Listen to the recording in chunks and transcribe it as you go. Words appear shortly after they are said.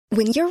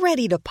When you're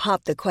ready to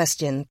pop the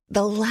question,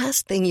 the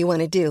last thing you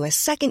want to do is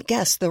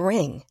second-guess the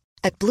ring.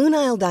 At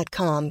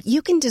BlueNile.com,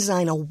 you can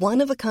design a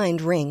one-of-a-kind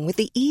ring with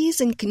the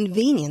ease and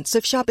convenience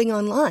of shopping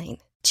online.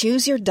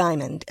 Choose your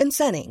diamond and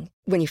setting.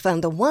 When you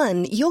find the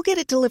one, you'll get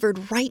it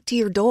delivered right to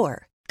your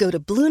door. Go to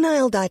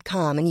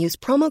BlueNile.com and use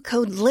promo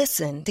code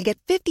LISTEN to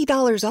get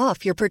 $50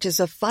 off your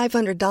purchase of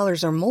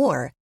 $500 or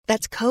more.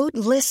 That's code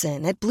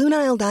LISTEN at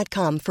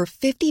BlueNile.com for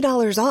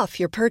 $50 off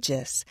your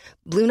purchase.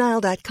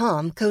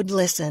 BlueNile.com, code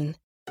LISTEN.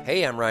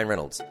 Hey, I'm Ryan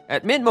Reynolds.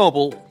 At Mint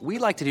Mobile, we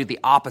like to do the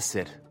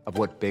opposite of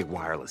what Big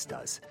Wireless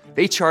does.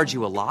 They charge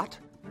you a lot,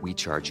 we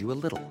charge you a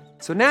little.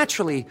 So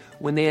naturally,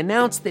 when they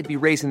announced they'd be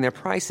raising their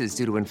prices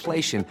due to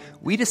inflation,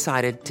 we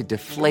decided to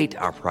deflate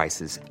our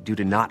prices due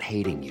to not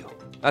hating you.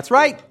 That's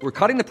right. We're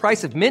cutting the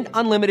price of Mint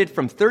Unlimited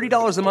from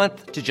 $30 a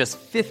month to just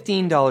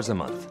 $15 a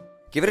month.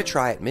 Give it a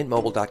try at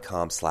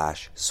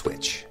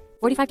mintmobile.com/switch.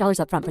 $45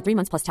 up front for 3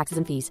 months plus taxes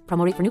and fees.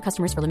 Promo rate for new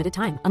customers for limited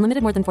time.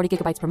 Unlimited more than 40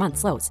 gigabytes per month.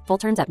 Slows full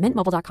terms at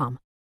mintmobile.com.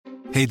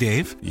 Hey,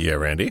 Dave. Yeah,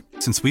 Randy.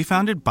 Since we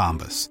founded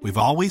Bombas, we've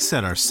always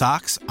said our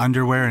socks,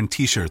 underwear, and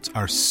T-shirts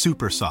are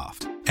super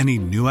soft. Any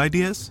new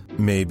ideas?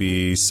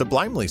 Maybe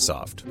sublimely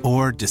soft.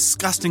 Or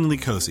disgustingly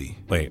cozy.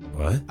 Wait,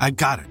 what? I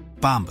got it.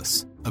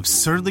 Bombas.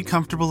 Absurdly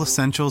comfortable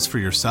essentials for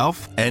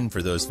yourself and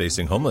for those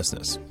facing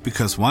homelessness.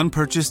 Because one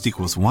purchased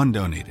equals one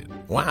donated.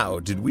 Wow,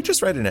 did we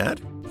just write an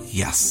ad?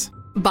 Yes.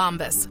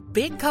 Bombas.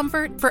 Big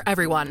comfort for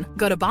everyone.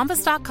 Go to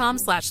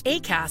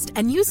bombas.com/ACAST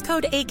and use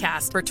code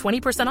ACAST for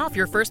 20% off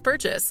your first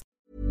purchase.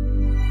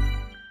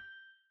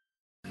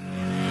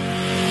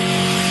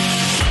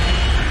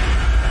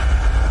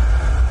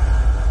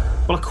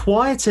 Well, a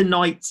quieter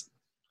night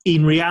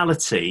in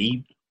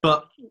reality,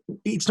 but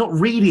it's not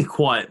really a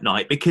quiet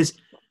night because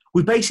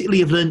we basically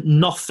have learned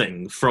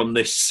nothing from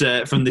this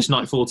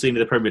night 14 of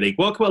the Premier League.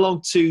 Welcome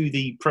along to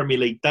the Premier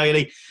League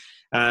Daily,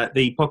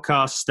 the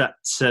podcast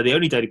the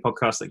only daily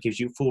podcast that gives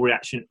you full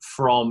reaction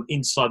from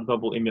inside the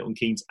bubble in Milton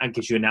Keynes and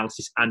gives you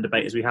analysis and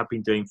debate as we have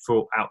been doing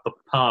throughout the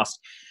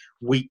past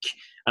week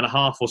and a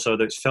half or so,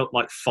 though it's felt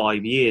like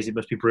 5 years, it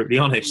must be brutally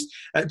honest.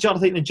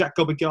 Jonathan and Jack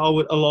Gobby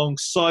Garwood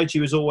alongside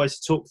you as always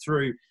to talk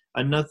through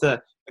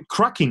another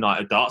cracking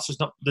night of darts.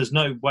 There's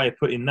no way of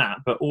putting that,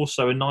 but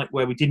also a night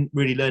where we didn't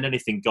really learn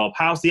anything. Gob,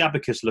 how's the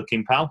abacus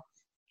looking, pal?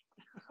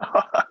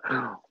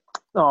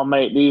 Oh,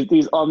 mate,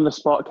 these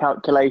on-the-spot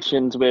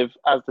calculations with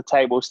as the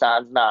table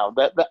stands now,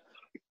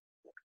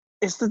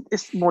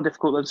 it's more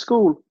difficult than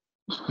school.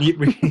 It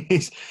really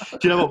is. Do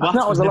you know what? Maths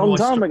that was a long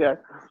time ago.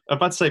 I'm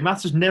about to say,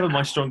 maths was never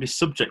my strongest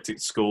subject at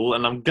school,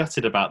 and I'm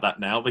gutted about that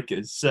now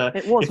because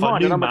it was if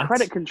mine, and I'm maths... a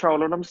credit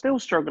controller, and I'm still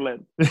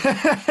struggling.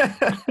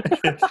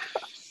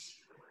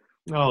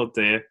 Oh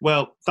dear.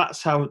 Well,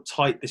 that's how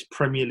tight this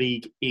Premier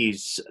League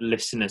is,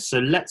 listeners. So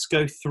let's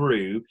go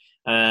through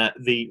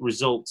the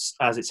results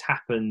as it's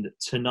happened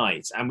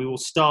tonight, and we will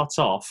start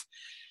off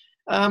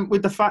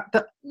with the fact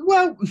that,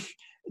 well,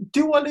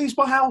 do I lose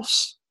my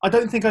house? I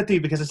don't think I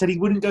do because I said he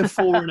wouldn't go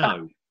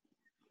 4-0.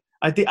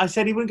 I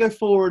said he wouldn't go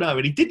 4-0,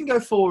 and he didn't go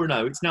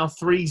 4-0. It's now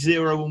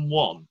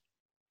 3-0-1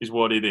 is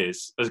what it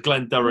is, as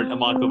Glenn Durrant and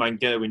Michael Van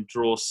Gerwen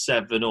draw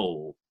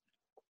 7-all.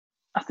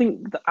 I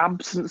think the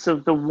absence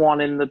of the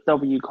one in the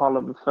W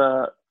column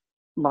for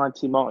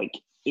Mighty Mike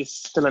is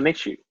still an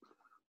issue.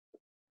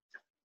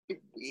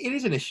 It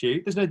is an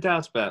issue. There's no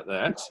doubt about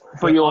that.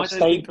 For your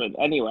statement,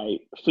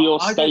 anyway. For your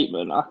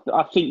statement,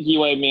 I think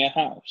you owe me a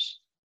house.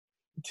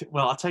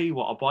 Well, I'll tell you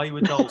what. I'll buy you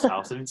a doll's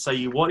house. I didn't say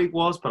you what it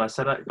was, but I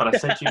said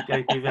you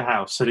gave me a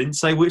house. I didn't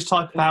say which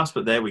type of house,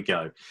 but there we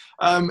go.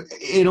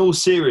 In all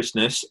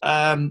seriousness,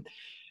 I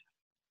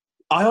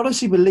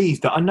honestly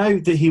believe that I know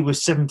that he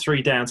was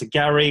 7-3 down to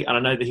Gary, and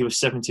I know that he was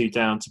 7-2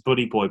 down to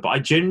Buddy Boy, but I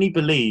genuinely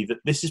believe that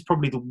this is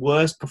probably the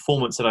worst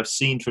performance that I've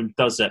seen from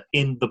Duzza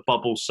in the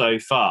bubble so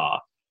far.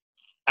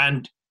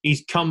 And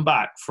he's come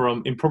back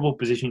from improbable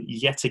position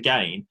yet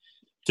again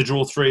to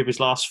draw 3 of his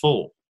last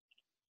 4.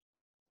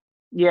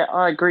 Yeah,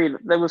 I agree.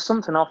 There was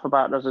something off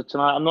about Duzza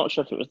tonight. I'm not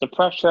sure if it was the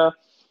pressure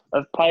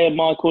of playing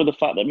Michael, the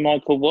fact that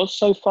Michael was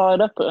so fired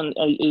up and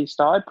he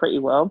started pretty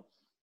well.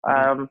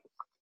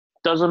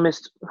 Duzza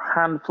missed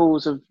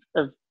handfuls of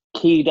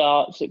key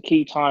darts at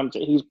key times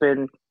that he's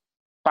been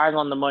bang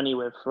on the money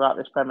with throughout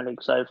this Premier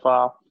League so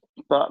far.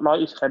 But like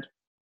you said,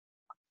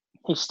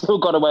 he's still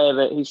got away with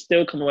it. He's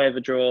still come away with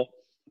a draw.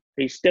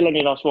 He's still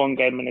only lost 1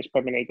 game in this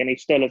Premier League, and he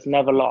still has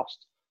never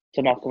lost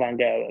to Michael Van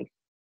Gerwen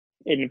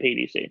in the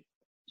PDC.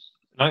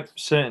 No,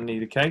 certainly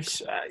the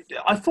case.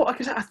 I thought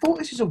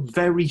this was a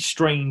very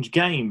strange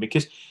game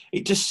because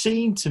it just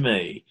seemed to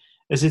me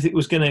as if it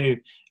was going to.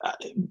 I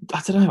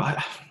don't know.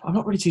 I'm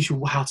not really too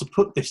sure how to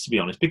put this, to be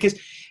honest, because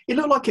it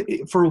looked like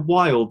for a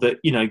while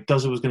that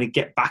Duzza was going to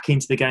get back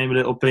into the game a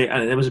little bit,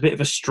 and there was a bit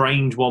of a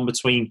strange one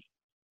between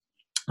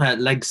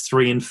legs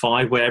 3 and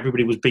 5, where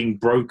everybody was being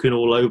broken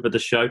all over the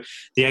show.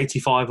 The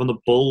 85 on the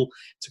ball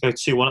to go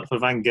 2-1 up for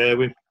Van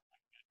Gerwen,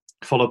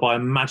 followed by a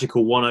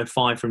magical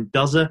 105 from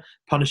Duzza,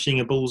 punishing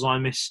a bullseye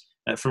miss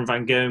from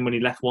Van Gerwen when he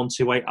left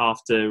 128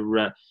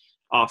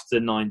 after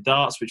 9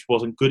 darts, which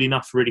wasn't good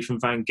enough really from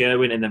Van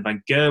Gerwen. And then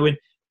Van Gerwen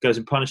goes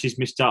and punishes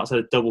missed darts at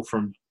a double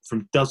from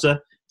Duzzer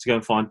to go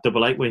and find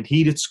double eight when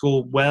he'd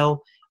scored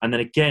well. And then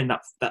again,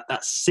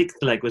 that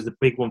sixth leg was the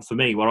big one for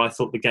me, where I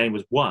thought the game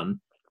was won,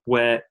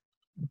 where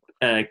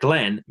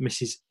Glenn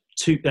misses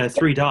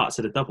 3 darts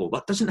at a double.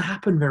 That doesn't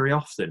happen very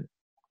often.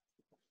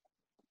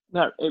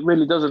 No, it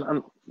really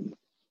doesn't.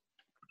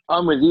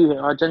 I'm with you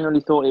here. I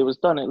genuinely thought it was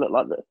done. It looked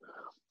like that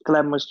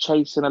Glenn was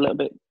chasing a little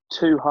bit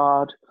too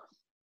hard.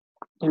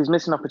 He was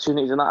missing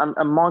opportunities,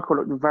 and Michael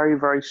looked very,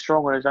 very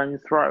strong on his own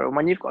throw. And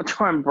when you've got to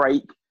try and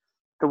break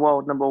the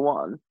world number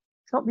one,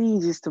 it's not the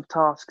easiest of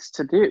tasks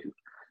to do.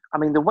 I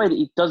mean, the way that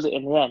he does it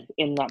in the end,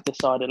 in that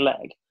decided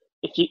leg,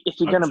 if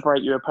you're going to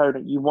break your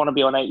opponent, you want to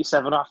be on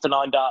 87 after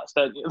 9 darts,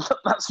 don't you?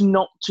 That's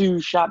not too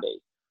shabby.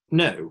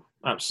 No,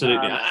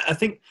 absolutely. I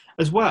think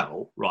as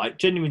well, right,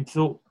 genuine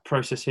thought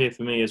process here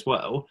for me as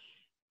well.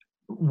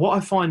 What I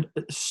find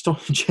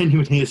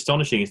genuinely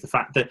astonishing is the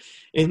fact that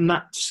in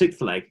that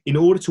sixth leg, in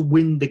order to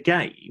win the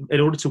game, in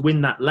order to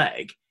win that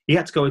leg, he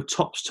had to go a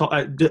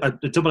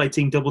double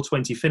 18, double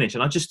 20 finish.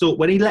 And I just thought,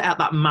 when he let out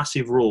that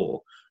massive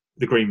roar,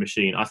 the Green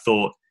Machine, I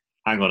thought,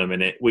 hang on a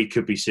minute, we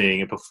could be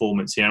seeing a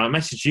performance here. And I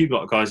messaged you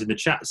guys in the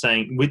chat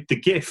saying, with the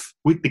GIF,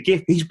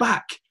 he's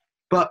back.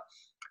 But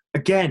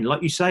again,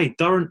 like you say,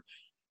 Durrant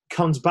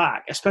comes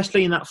back,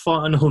 especially in that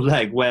final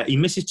leg where he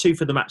misses 2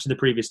 for the match in the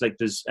previous leg,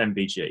 does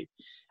MVG.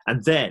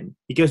 And then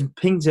he goes and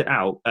pings it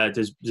out,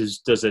 does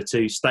it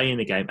to stay in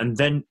the game, and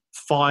then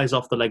fires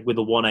off the leg with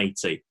a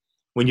 180.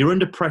 When you're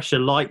under pressure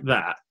like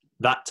that,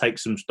 that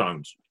takes some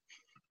stones.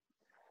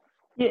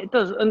 Yeah, it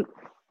does. And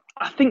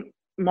I think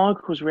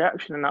Michael's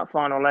reaction in that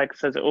final leg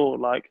says it all.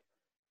 Like,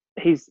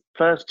 his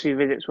first 2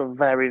 visits were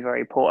very,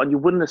 very poor, and you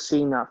wouldn't have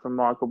seen that from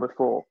Michael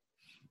before.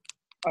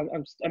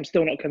 I'm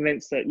still not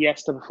convinced that,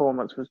 yes, the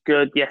performance was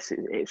good. Yes,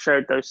 it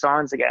showed those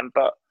signs again,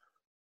 but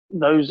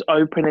those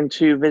opening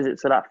 2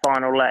 visits of that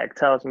final leg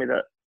tells me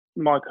that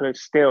Michael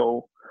is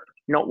still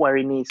not where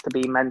he needs to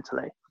be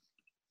mentally.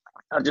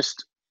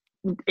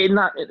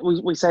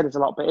 We say this a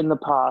lot, but in the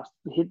past,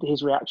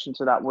 his reaction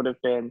to that would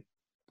have been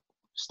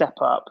step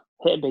up,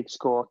 hit a big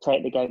score,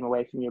 take the game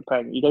away from your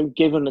opponent. You don't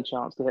give him the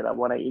chance to hit that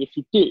 180. If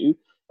you do,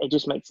 it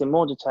just makes him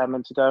more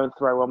determined to go and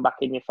throw one back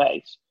in your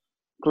face.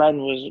 Glenn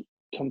was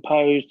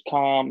composed,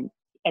 calm,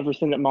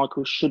 everything that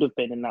Michael should have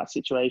been in that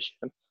situation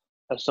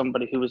as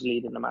somebody who was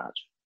leading the match.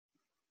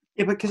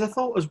 Yeah, because I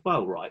thought as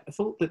well, right? I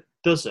thought that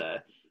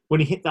Duzzer,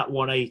 when he hit that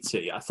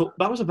 180, I thought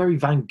that was a very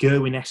Van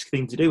Gerwen-esque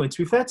thing to do. And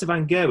to be fair to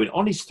Van Gerwen,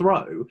 on his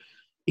throw,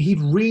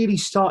 he'd really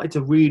started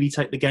to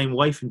take the game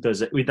away from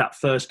Duzzer with that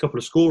first couple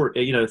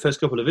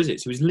of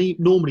visits. He was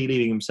normally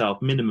leaving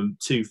himself maximum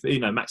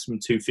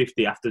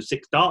 250 after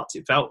 6 darts.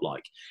 It felt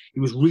like he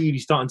was really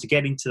starting to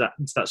get into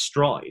that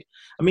stride.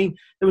 I mean,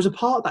 there was a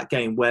part of that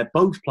game where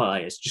both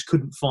players just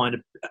couldn't find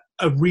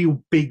a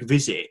real big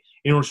visit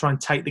in order to try and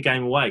take the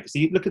game away. Because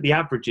you look at the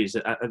averages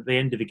at the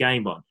end of the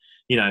game on,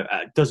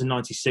 Duzzer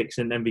 96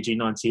 and MVG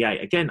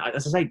 98. Again,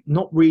 as I say,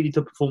 not really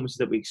the performances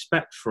that we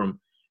expect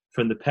from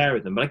the pair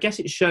of them. But I guess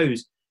it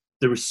shows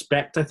the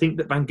respect, I think,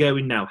 that Van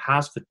Gerwen now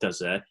has for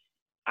Duzzer.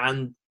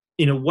 And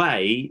in a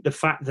way, the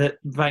fact that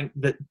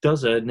that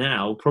Duzzer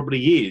now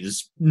probably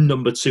is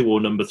number 2 or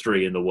number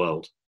 3 in the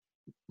world.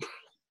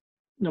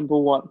 Number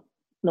one.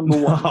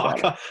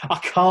 I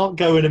can't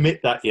go and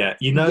admit that yet.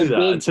 You know that.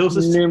 Until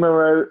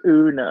numero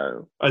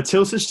uno.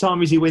 Until such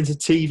time as he wins a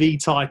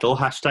TV title,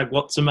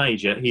 #What's a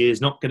Major, he is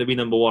not going to be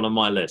number 1 on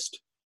my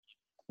list.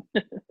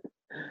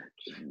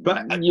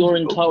 But you're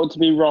entitled to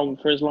be wrong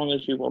for as long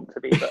as you want to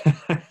be.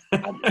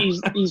 But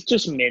he's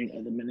just mint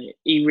at the minute.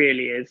 He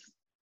really is.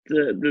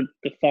 The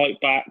fight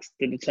backs,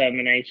 the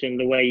determination,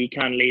 the way he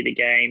can lead a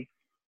game.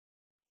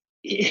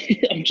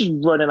 I'm just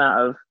running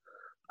out of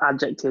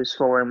adjectives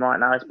for him right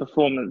now. His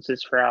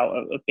performances throughout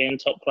have been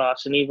top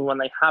class, and even when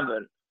they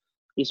haven't,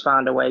 he's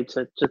found a way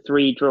to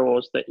 3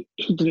 draws that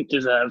he didn't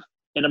deserve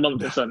in a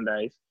month of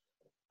Sundays,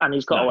 and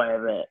he's got away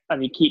with it,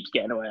 and he keeps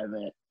getting away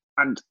with it.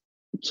 And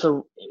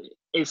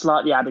it's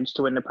like the adage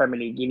to win the Premier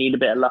League: you need a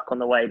bit of luck on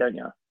the way, don't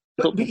you?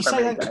 But you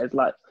say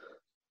that,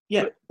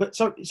 but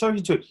sorry to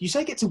interrupt. You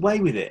say gets away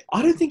with it.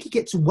 I don't think he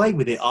gets away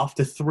with it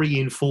after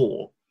 3 and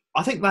 4.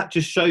 I think that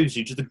just shows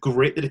you just the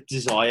grit, the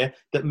desire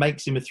that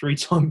makes him a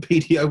 3-time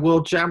PDO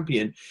world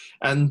champion.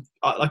 And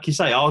like you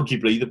say,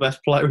 arguably the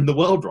best player in the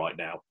world right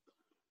now.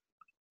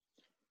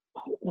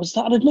 Was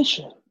that an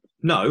admission?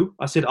 No,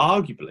 I said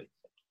arguably.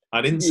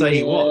 I didn't say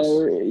he was.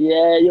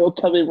 Yeah, you're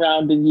coming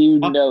round and you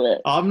know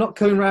it. I'm not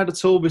coming round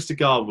at all, Mr.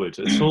 Garwood,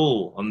 at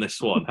all on this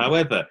one.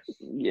 However,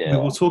 we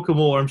will talk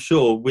more, I'm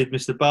sure, with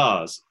Mr.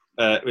 Bars,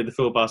 with the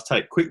Phil Bars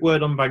take. Quick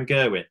word on Van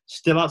Gerwen.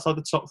 Still outside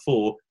the top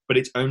 4, but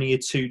it's only a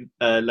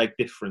 2-leg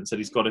difference that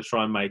he's got to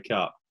try and make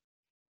up.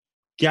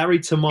 Gary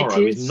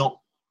tomorrow is not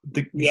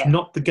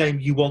the game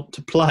you want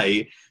to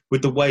play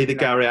with the way that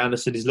Gary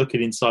Anderson is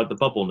looking inside the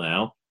bubble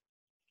now.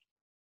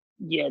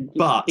 Yeah,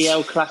 but the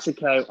El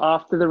Clasico,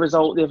 after the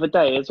result the other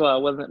day as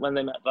well, when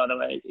they met, by the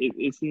way,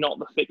 it's not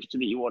the fixture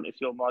that you want if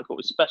you're Michael,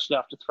 especially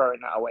after throwing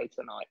that away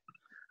tonight.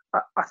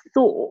 I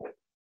thought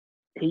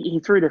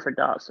he threw different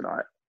darts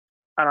tonight.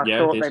 And I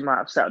thought they might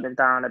have settled him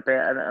down a bit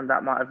and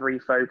that might have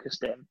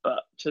refocused him.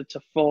 But to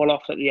fall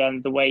off at the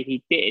end the way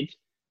he did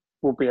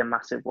will be a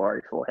massive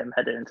worry for him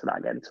heading into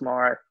that game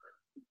tomorrow.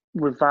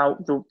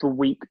 Without the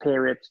week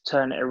period to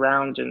turn it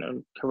around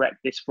and correct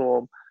this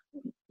form,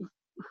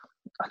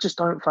 I just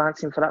don't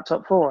fancy him for that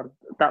top four.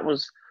 That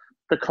was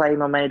the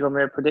claim I made when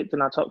we were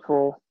predicting our top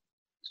four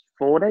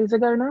 4 days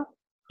ago now.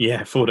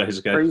 Yeah, 4 days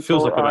ago. It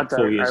feels like about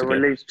 4 years ago. We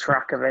lose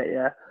track of it,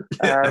 yeah.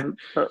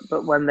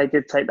 But when they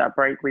did take that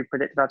break, we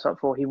predicted our top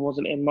four. He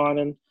wasn't in mine,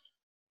 and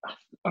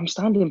I'm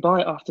standing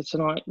by it after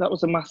tonight. That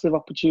was a massive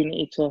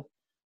opportunity to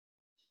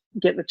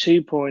get the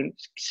 2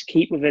 points,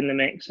 keep within the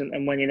mix,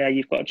 and when you're there,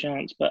 you've got a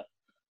chance. But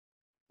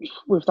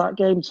with that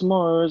game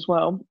tomorrow as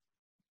well,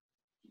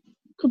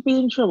 could be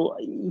in trouble.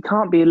 He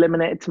can't be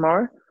eliminated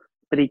tomorrow,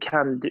 but he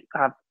can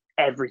have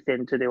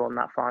everything to do on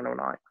that final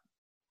night.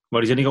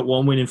 Well, he's only got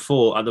 1 win in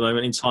 4 at the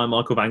moment in time,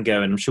 Michael van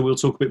Gerwen. I'm sure we'll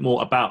talk a bit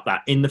more about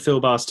that in the Phil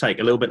Bars take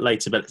a little bit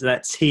later, but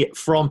let's hear it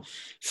from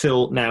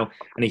Phil now.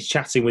 And he's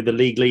chatting with the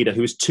league leader,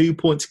 who is 2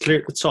 points clear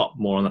at the top.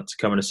 More on that to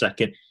come in a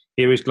second.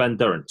 Here is Glenn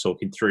Durrant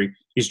talking through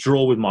his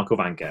draw with Michael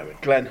van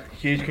Gerwen. Glenn,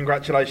 huge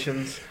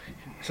congratulations.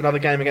 It's another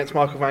game against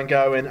Michael van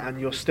Gerwen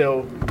and you're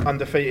still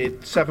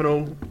undefeated.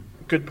 7-all,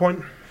 good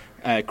point?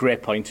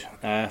 Great point,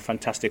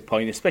 fantastic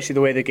point, especially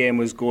the way the game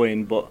was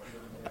going. But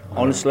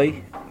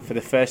honestly, for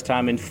the first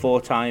time in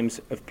 4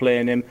 times of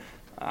playing him,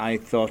 I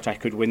thought I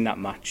could win that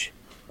match.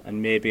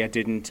 And maybe I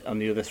didn't on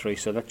the other 3.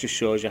 So that just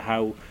shows you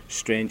how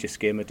strange this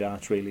game of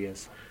darts really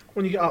is.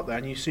 When you get up there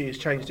and you see he's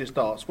changed his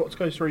darts, what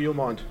goes through your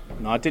mind?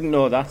 No, I didn't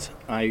know that.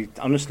 I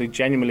honestly,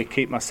 genuinely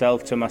keep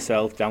myself to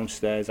myself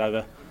downstairs. I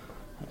have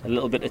a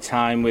little bit of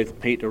time with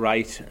Peter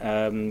Wright,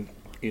 and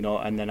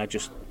then I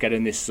just get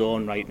in this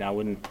zone right now.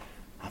 And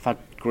I've had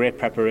great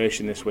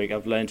preparation this week.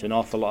 I've learnt an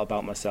awful lot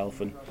about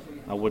myself, and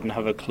I wouldn't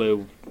have a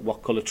clue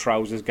what colour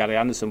trousers Gary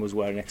Anderson was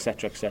wearing,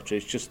 etc., etc.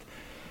 It's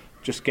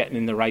just getting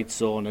in the right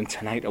zone, and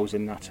tonight I was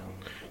in that. Do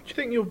you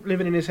think you're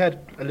living in his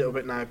head a little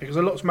bit now? Because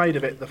a lot's made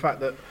of it, the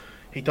fact that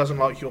he doesn't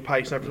like your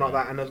pace and everything like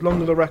that, and as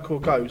long as the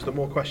record goes, the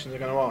more questions are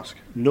going to ask.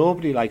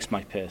 Nobody likes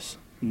my pace.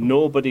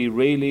 Nobody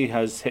really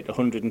has hit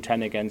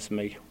 110 against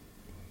me.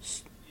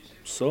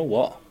 So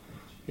what?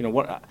 You know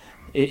what?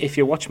 If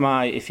you watch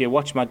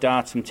my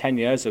darts from 10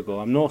 years ago,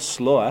 I'm no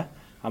slower,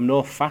 I'm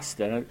no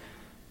faster.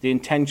 The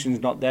intention's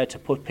not there to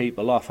put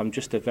people off. I'm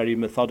just a very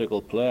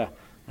methodical player,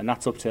 and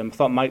that's up to him. I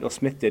thought Michael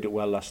Smith did it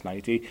well last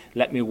night. He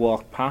let me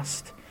walk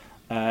past,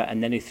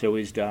 and then he threw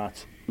his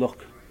dart.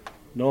 Look,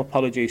 no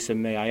apologies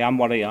from me. I am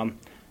what I am,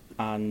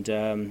 and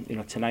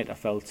tonight I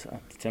felt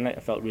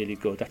really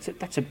good.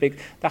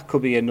 That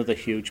could be another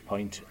huge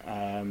point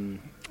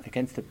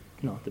against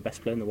the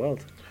best player in the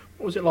world.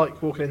 What was it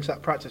like walking into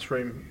that practice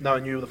room,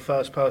 knowing you were the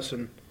first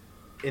person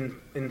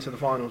into the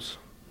finals?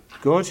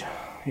 Good,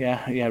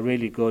 yeah,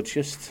 really good.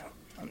 Just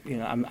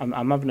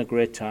I'm having a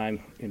great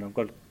time. I've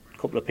got a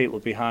couple of people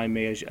behind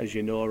me, as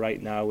you know,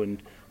 right now,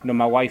 and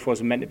my wife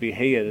wasn't meant to be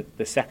here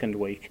the second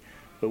week.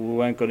 But we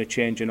weren't going to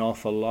change an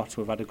awful lot.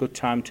 We've had a good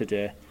time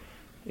today.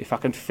 If I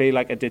can feel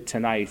like I did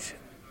tonight,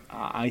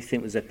 I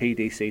think there's a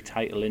PDC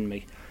title in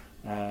me,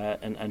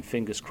 and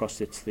fingers crossed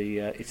it's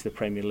the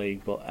Premier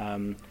League. But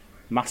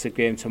massive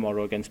game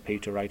tomorrow against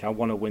Peter Wright. I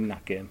want to win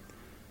that game,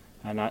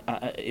 and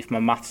if my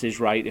maths is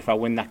right, if I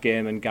win that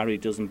game and Gary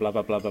doesn't, blah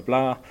blah blah blah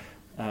blah,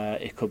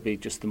 it could be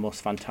just the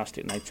most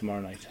fantastic night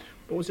tomorrow night.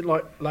 What was it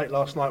like late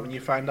last night when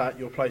you found out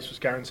your place was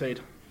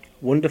guaranteed?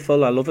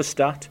 Wonderful. I love a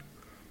stat,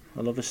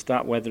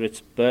 whether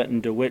it's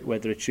Burton DeWitt,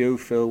 whether it's you,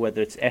 Phil,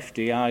 whether it's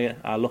FDI,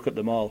 I look at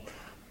them all.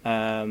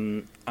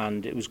 And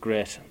it was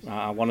great.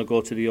 I want to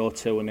go to the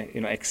O2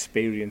 and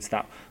experience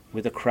that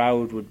with a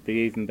crowd would be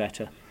even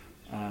better.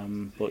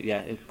 But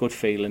yeah, good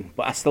feeling.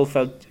 But I still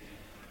felt,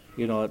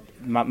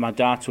 my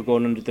darts were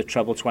going under the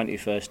treble 20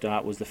 first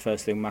dart was the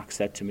first thing Max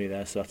said to me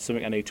there. So that's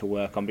something I need to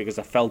work on because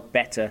I felt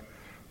better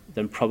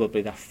than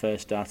probably that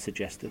first dart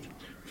suggested.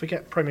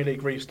 Forget Premier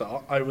League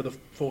restart, over the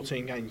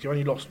 14 games, you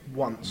only lost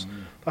once.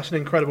 That's an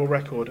incredible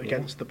record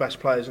against the best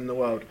players in the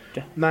world.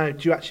 Yeah. Now,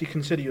 do you actually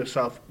consider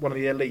yourself one of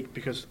the elite?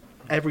 Because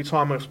every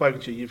time I've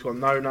spoken to you, you've gone,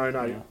 no.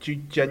 Yeah. Do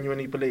you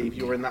genuinely believe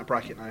you're in that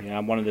bracket now? Yeah,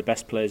 I'm one of the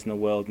best players in the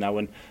world now.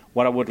 And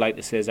what I would like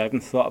to say is I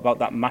haven't thought about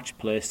that match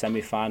play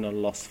semi-final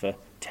loss for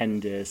 10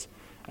 days.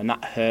 And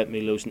that hurt me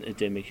losing to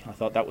Dimmy. I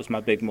thought that was my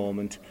big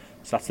moment.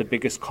 So that's the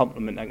biggest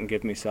compliment I can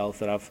give myself,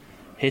 that I've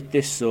hit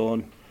this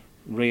zone,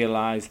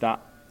 realised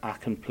that I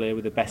can play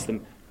with the best of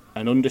them,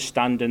 and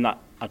understanding that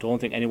I don't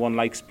think anyone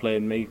likes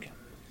playing me,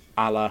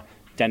 a la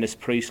Dennis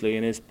Priestley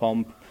in his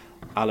pomp,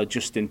 a la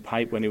Justin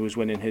Pipe when he was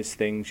winning his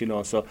things,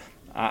 So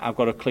I've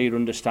got a clear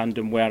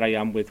understanding where I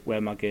am with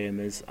where my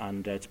game is,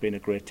 and it's been a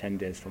great 10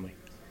 days for me.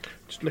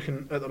 Just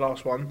looking at the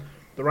last one,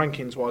 the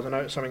rankings-wise, I know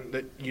it's something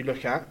that you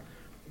look at.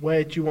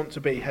 Where do you want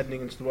to be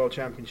heading into the World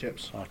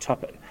Championships?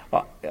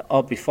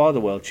 Or before the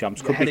World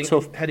Champs. Could be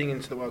tough. Heading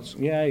into the Worlds.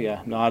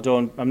 Yeah. No, I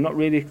don't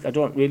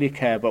really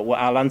care. But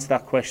I'll answer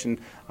that question.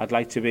 I'd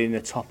like to be in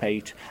the top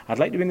 8. I'd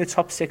like to be in the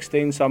top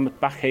 16. So I'm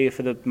back here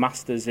for the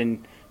Masters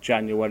in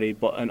January.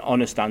 But an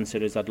honest answer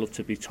is I'd love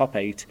to be top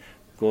 8.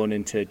 going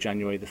into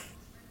January the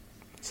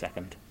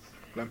 2nd.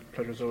 Glenn,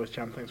 pleasure as always,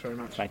 Chan. Thanks very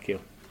much. Thank you.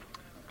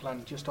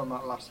 Glenn, just on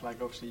that last leg,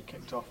 obviously you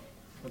kicked off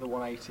with a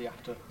 180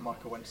 after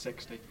Michael went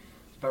 60.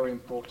 It's very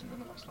important in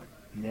the last leg.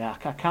 Yeah,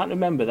 I can't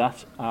remember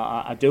that.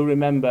 I do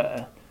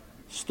remember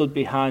stood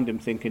behind him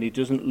thinking he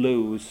doesn't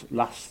lose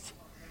last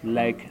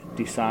leg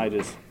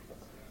deciders.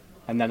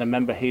 And then I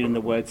remember hearing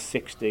the word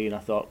 60 and I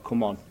thought,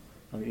 come on.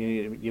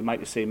 You might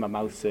have seen my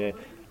mouth say,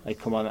 like,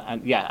 come on.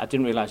 And yeah, I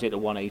didn't realise it at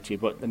 180,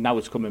 but now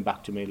it's coming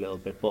back to me a little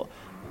bit. But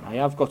I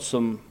have got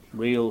some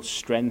real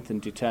strength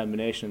and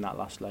determination in that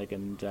last leg,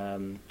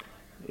 and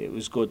it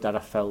was good that I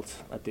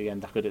felt at the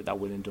end I could hit that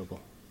winning double.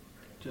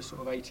 Just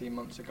sort of 18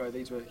 months ago,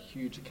 these were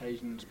huge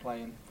occasions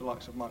playing the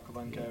likes of Michael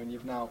Van Gogh, and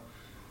you've now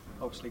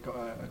obviously got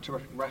a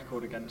terrific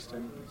record against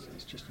him.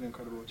 It's just an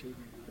incredible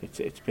achievement.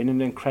 It's been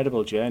an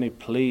incredible journey.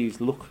 Please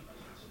look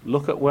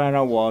at where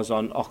I was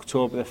on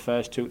October the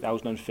 1st,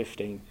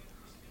 2015.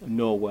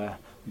 Nowhere.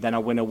 Then I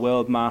win a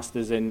World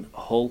Masters in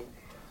Hull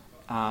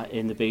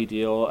in the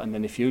BDO, and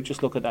then if you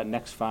just look at that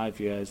next 5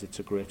 years, it's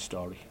a great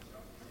story.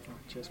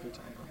 Cheers for your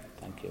time.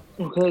 Thank you.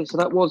 Okay, so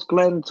that was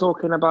Glenn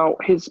talking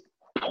about his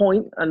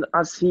point, and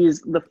as he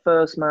is the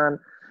first man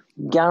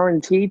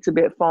guaranteed to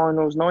be at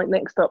finals night,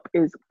 next up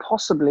is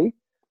possibly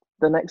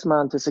the next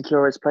man to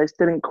secure his place.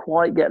 Didn't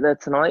quite get there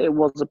tonight. It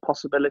was a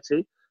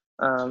possibility,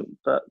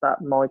 but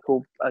that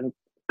Michael and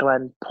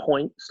Glenn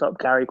point stopped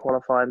Gary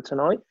qualifying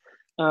tonight.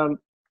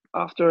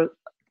 After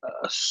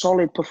a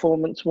solid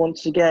performance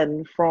once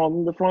again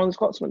from the Flying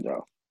Scotsman,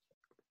 Joe.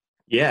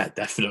 Yeah,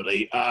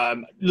 definitely.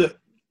 Look,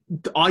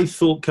 I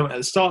thought coming at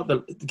the start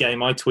of the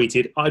game, I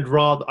tweeted,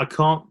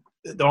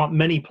 there aren't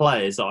many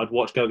players that I'd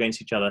watch go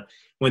against each other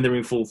when they're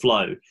in full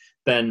flow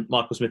than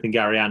Michael Smith and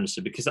Gary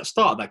Anderson, because that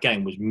start of that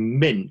game was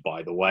mint,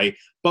 by the way,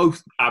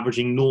 both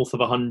averaging north of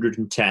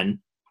 110.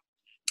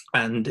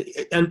 And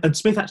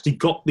Smith actually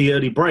got the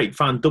early break,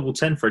 found double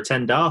 10 for a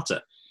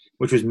 10-darter,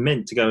 which was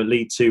mint to go and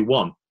lead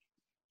 2-1.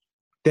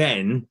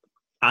 Then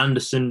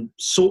Anderson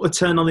sort of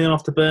turned on the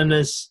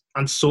afterburners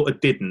and sort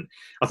of didn't.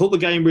 I thought the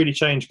game really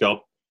changed, Gob,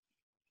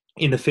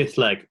 in the fifth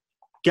leg.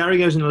 Gary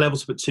goes in the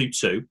levels up at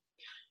 2-2.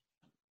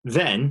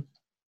 Then,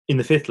 in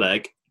the fifth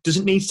leg,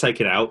 doesn't need to take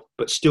it out,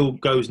 but still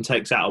goes and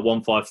takes out a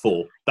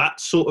 1-5-4. That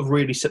sort of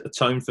really set the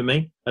tone for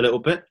me a little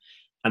bit.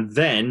 And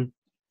then,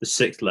 the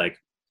sixth leg.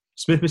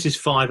 Smith misses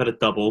 5 at a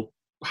double.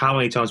 How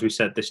many times have we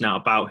said this now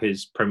about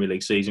his Premier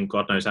League season?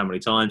 God knows how many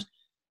times.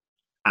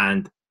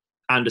 And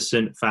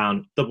Anderson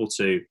found double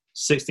 2,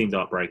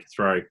 16-dart break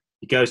throw.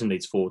 He goes and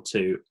leads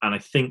 4-2. And I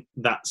think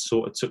that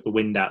sort of took the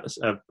wind out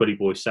of Buddy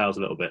Boy's sails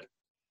a little bit.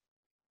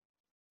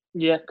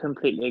 Yeah,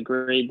 completely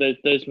agree.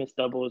 Those missed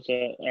doubles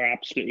are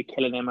absolutely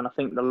killing him. And I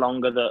think the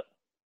longer that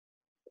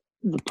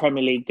the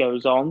Premier League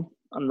goes on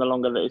and the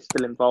longer that he's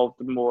still involved,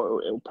 the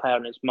more it'll play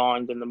on his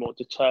mind and the more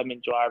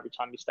determined you are every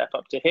time you step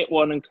up to hit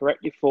one and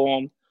correct your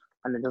form.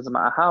 And it doesn't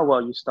matter how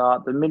well you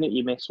start. The minute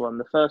you miss one,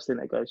 the first thing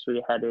that goes through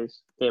your head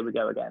is, here we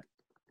go again.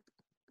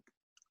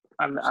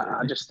 And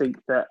I just think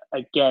that,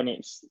 again,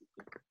 it's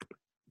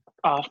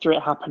after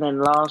it happening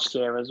last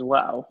year as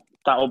well,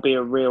 that will be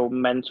a real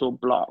mental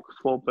block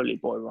for Bully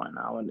Boy right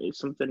now. And it's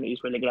something that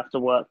he's really going to have to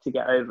work to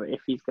get over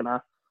if he's going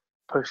to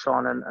push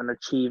on and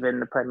achieve in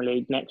the Premier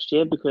League next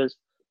year. Because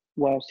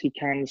whilst he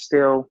can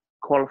still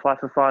qualify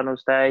for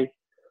finals day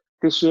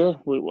this year,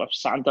 we've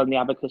sat and done the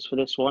abacus for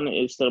this one.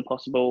 It is still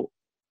possible.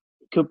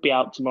 Could be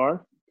out tomorrow.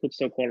 Could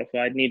still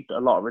qualify. Need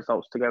a lot of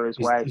results to go his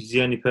way. He's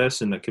the only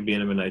person that could be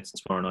eliminated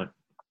tomorrow night.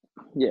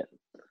 Yeah.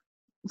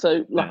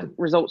 So,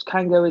 results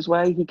can go his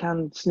way. He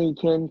can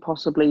sneak in,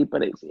 possibly,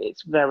 but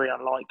it's very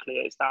unlikely.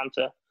 It's down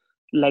to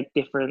leg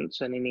difference,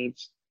 and he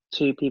needs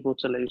 2 people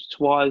to lose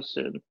twice,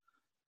 and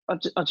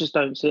I just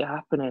don't see it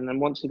happening.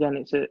 And once again,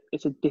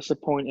 it's a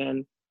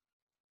disappointing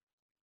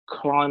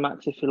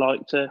climax, if you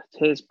like, to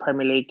his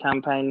Premier League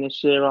campaign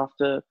this year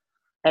after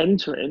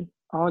entering,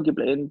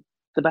 arguably, in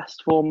the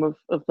best form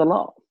of the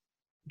lot.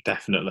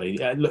 Definitely.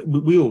 Look,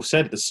 we all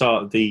said at the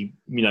start of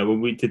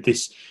when we did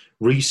this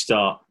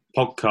restart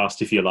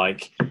podcast, if you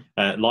like,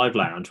 live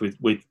lounge with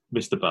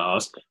Mr.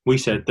 Bars, we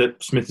said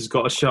that Smith has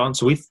got a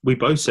chance. We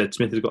both said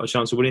Smith has got a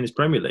chance of winning this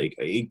Premier League.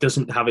 He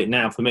doesn't have it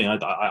now for me.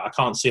 I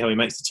can't see how he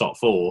makes the top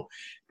 4,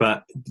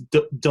 but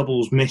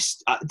doubles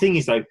missed. The thing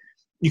is, though,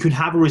 you can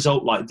have a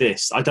result like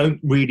this. I don't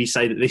really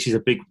say that this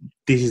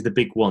is the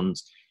big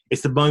ones.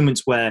 It's the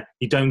moments where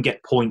you don't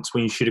get points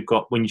when you should have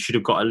got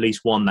at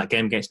least one. That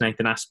game against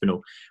Nathan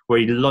Aspinall, where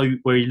he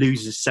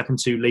loses a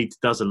 7-2 lead to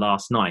Dozer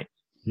last night.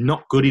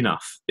 Not good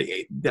enough.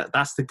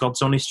 That's the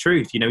God's honest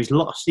truth. He's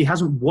lost. He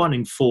hasn't won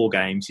in 4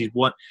 games.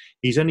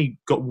 He's only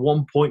got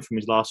 1 point from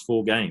his last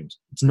 4 games.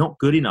 It's not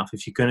good enough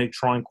if you're going to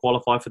try and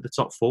qualify for the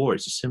top 4.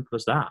 It's as simple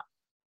as that.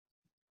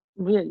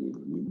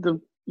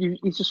 Yeah,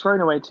 he's just thrown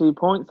away 2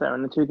 points there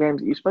in the 2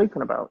 games that you've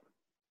spoken about.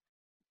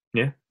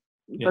 Yeah.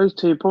 Those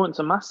 2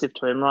 points are massive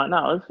to him right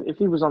now. If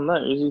he was on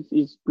those,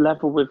 he's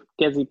level with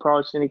Gezi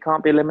Price and he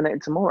can't be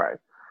eliminated tomorrow.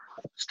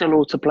 Still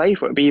all to play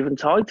for. It'd be even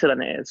tighter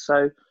than it is.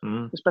 So,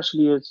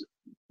 especially as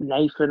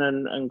Nathan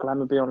and Glenn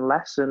would be on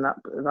less in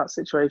that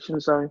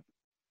situation. So,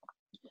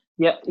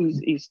 Yeah,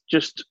 he's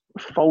just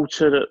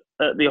faltered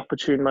at the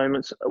opportune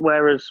moments.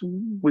 Whereas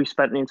we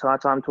spent the entire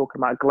time talking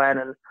about Glenn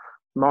and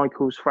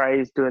Michael's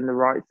phrase, doing the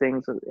right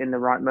things in the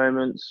right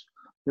moments,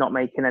 not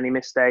making any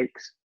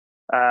mistakes.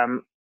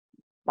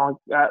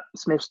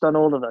 Smith's done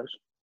all of those.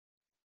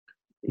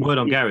 Word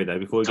on Gary, though,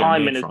 before we get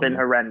timing has been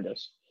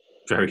horrendous.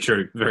 Very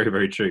true. Very,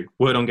 very true.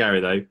 Word on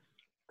Gary, though.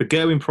 The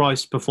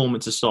Gerwin-Price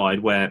performance aside,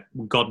 where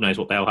God knows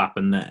what the hell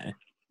happened there,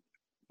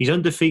 he's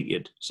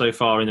undefeated so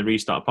far in the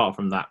restart, apart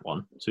from that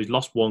one. So he's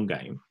lost one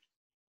game.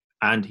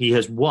 And he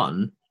has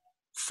won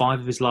 5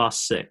 of his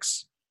last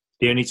 6.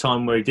 The only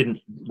time where he didn't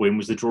win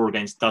was the draw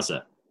against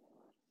Dozer.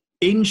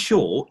 In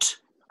short,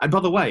 and by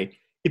the way,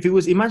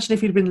 imagine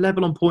if he'd been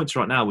level on points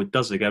right now with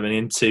Dozer going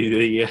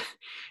into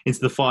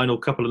the final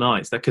couple of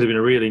nights. That could have been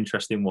a really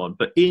interesting one.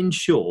 But in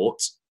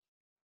short,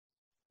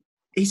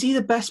 is he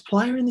the best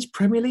player in this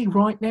Premier League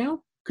right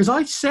now? Because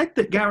I said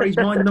that Gary's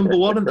my number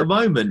one at the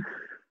moment.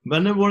 My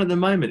number one at the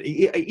moment.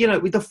 You know,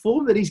 with the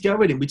form that he's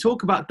going in, we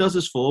talk about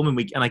Dozer's form,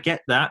 and I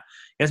get that.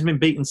 He hasn't been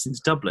beaten since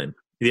Dublin.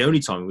 The only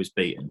time he was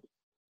beaten.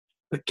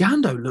 But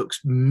Gando looks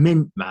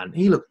mint, man.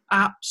 He looks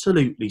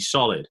absolutely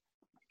solid.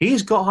 He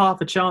has got half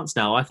a chance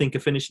now, I think,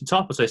 of finishing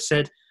top, as I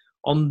said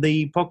on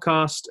the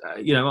podcast,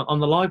 on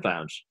the Live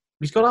Lounge.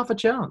 He's got half a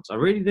chance. I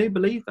really do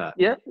believe that.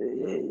 Yeah,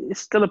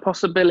 it's still a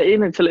possibility,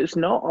 and until it's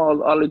not,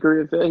 I'll agree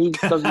with it. He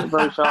doesn't look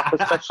very sharp,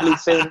 especially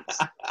since...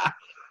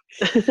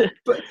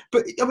 but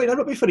I mean, I'm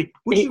not being funny.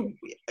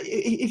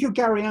 If you're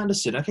Gary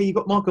Anderson, okay, you've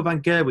got Michael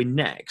van Gerwen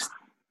next,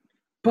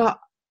 but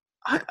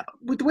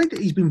with the way that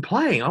he's been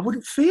playing, I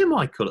wouldn't fear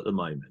Michael at the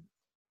moment.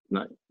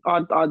 No,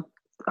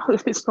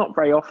 it's not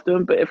very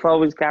often, but if I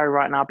was Gary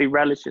right now, I'd be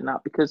relishing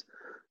that, because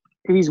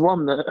he's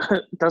one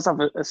that does have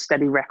a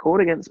steady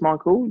record against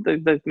Michael.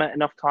 They've met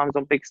enough times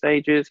on big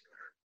stages.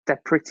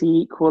 They're pretty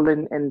equal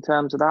in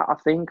terms of that, I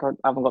think. I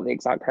haven't got the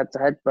exact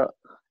head-to-head, but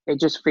it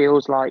just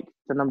feels like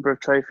the number of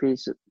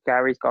trophies that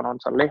Gary's gone on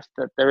to lift,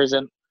 that there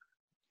isn't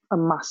a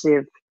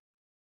massive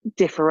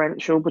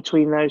differential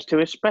between those two,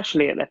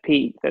 especially at their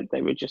peak, that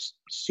they were just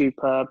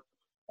superb.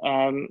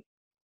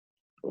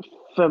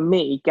 For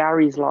me,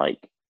 Gary's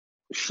like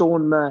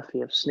Sean Murphy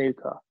of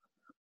snooker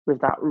with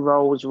that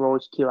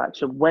Rolls-Royce cue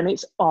action. When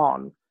it's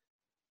on,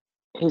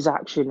 his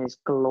action is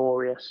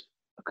glorious.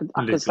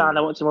 I could stand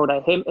and watch him all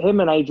day. Him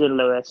and Adrian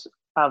Lewis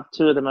have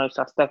two of the most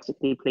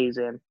aesthetically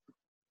pleasing,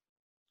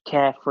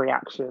 carefree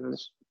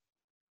actions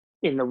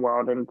in the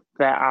world, and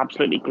they're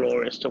absolutely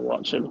glorious to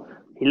watch. And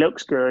he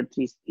looks good.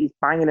 He's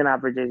banging in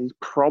averages. He's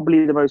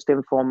probably the most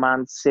informed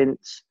man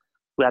since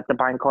we had the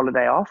bank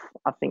holiday off.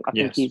 I think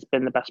he's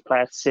been the best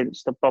player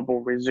since the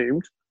bubble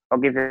resumed. I'll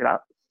give you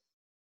that.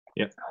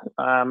 Yeah.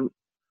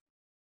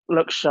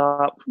 Looks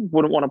sharp.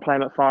 Wouldn't want to play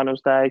him at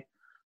finals day.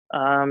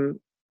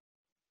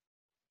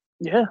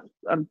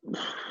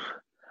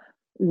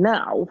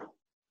 Now,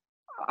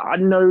 I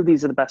know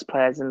these are the best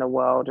players in the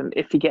world, and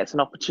if he gets an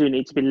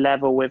opportunity to be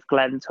level with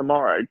Glenn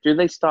tomorrow, do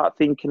they start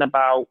thinking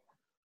about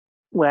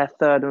where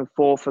 3rd and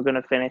 4th are going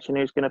to finish, and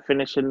who's going to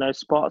finish in those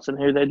spots, and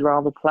who they'd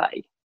rather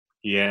play?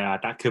 Yeah,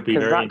 that could be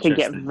very interesting.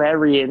 That could get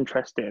very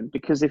interesting,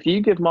 because if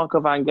you give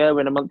Michael van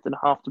Gerwen a month and a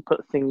half to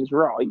put things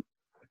right,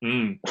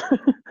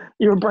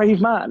 you're a brave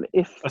man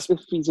if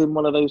he's in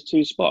one of those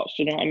two spots.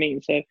 You know what I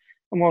mean? So,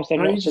 and whilst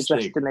I'm not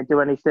suggesting they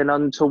do anything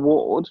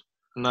untoward,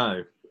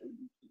 no.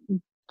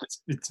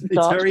 It's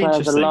darts very players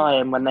interesting. are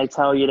lying when they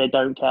tell you they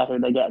don't care who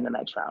they get in the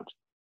next round.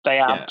 They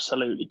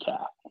absolutely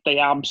care. They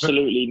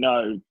absolutely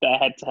know they're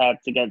head-to-head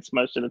against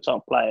most of the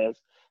top players.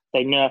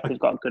 They know if they've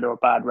got a good or a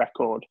bad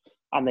record,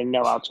 and they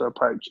know how to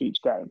approach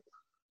each game.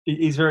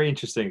 It's very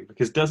interesting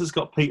because Dozer's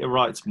got Peter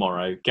Wright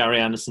tomorrow. Gary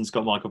Anderson's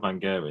got Michael van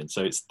Gerwen.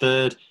 So it's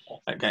third.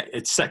 Okay,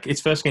 it's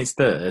first against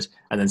third,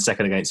 and then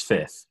second against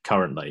fifth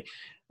currently.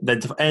 Then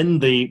to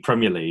end the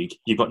Premier League,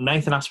 you've got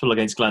Nathan Aspinall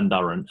against Glenn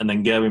Durrant, and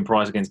then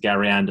Gerwin-Price against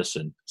Gary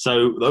Anderson.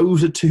 So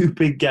those are two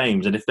big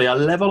games, and if they are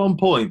level on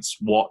points,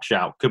 watch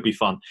out. Could be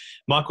fun.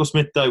 Michael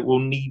Smith, though, will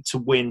need to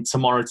win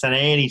tomorrow to have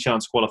any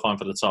chance of qualifying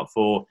for the top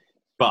 4.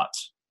 But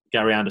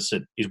Gary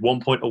Anderson is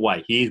 1 point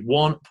away. He is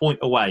 1 point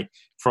away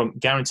from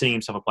guaranteeing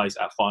himself a place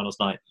at finals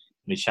night,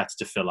 and he chatted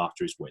to Phil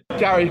after his win.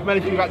 Gary,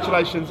 many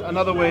congratulations.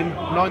 Another win,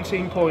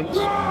 19 points,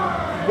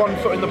 1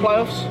 foot in the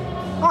playoffs.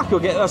 I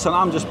could get this, and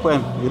I'm just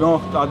playing. You know,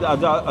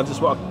 I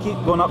just want to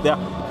keep going up there.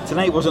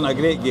 Tonight wasn't a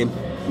great game.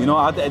 You know,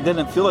 it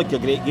didn't feel like a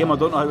great game. I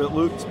don't know how it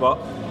looked, but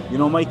you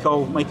know,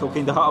 Michael kind of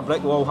hit a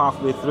brick wall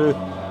halfway through,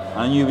 and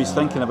I knew he was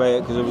thinking about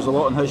it because there was a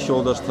lot on his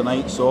shoulders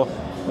tonight. So,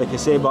 like I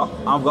say, but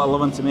I've got a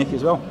living to make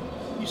as well.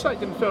 You say it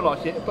didn't feel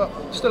like it, but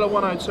still a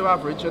 102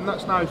 average, and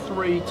that's now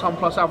 3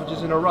 ton-plus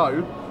averages in a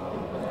row.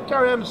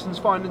 Gary Anderson's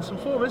finding some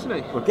form, isn't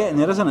he? We're getting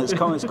there, isn't it?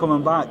 It's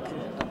coming back.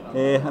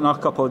 Another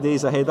couple of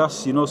days ahead of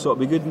us, you know, so it'll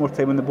be good, more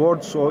time on the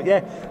board. So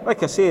yeah,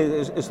 like I say,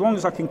 as long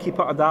as I can keep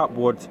it at that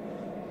board,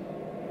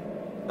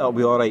 it'll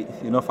be all right.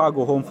 You know, if I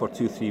go home for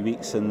 2-3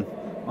 weeks, and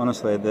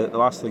honestly, the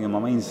last thing in my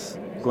mind's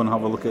going to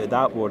have a look at the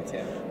dartboard.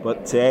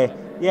 But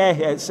yeah,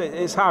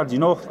 it's hard. You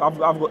know, I've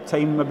got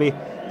time maybe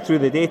through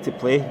the day to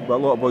play, but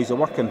a lot of boys are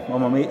working. All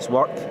my mates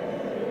work.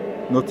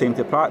 no time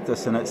to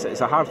practice, and it's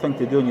a hard thing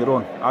to do on your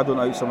own. I don't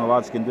know how some of the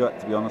lads can do it,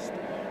 to be honest.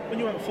 When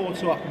you went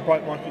 4-2 up and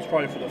broke Michael's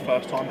throw for the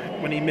first time,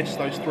 when he missed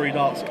those 3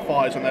 darts at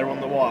fires when they were on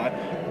the wire,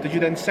 did you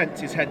then sense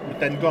his head had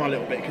then gone a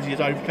little bit because he was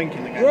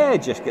overthinking the game? Yeah,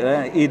 just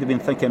he'd have been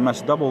thinking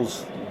missed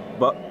doubles,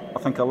 but I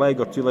think a leg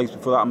or 2 legs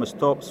before that I missed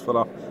tops for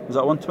was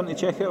that a 120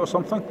 check out or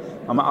something?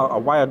 A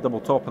wired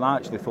double top, and I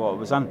actually thought it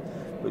was in,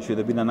 which would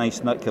have been a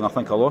nice nick, and I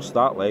think I lost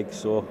that leg.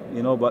 So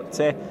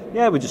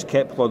but we just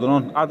kept plodding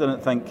on. I didn't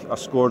think I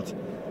scored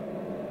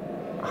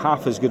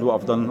half as good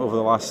what I've done over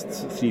the last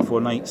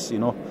 3-4 nights,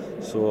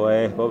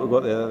 So, but we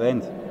got there at the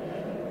end.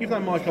 You've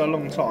known Michael a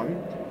long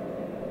time.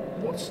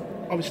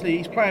 Obviously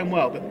he's playing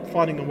well, but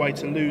finding a way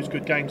to lose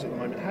good games at the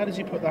moment. How does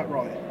he put that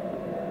right?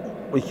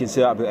 We can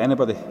say that about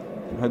anybody.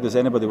 How does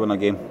anybody win a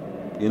game?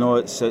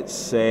 It's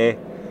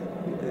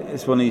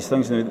one of these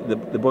things. Now,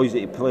 the boys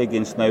that you play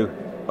against now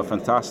are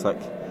fantastic.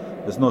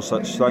 There's no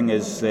such thing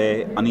as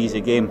an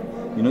easy game.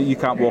 You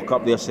can't walk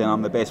up there saying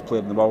I'm the best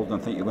player in the world and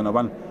think you're going to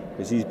win,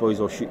 because these boys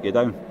will shoot you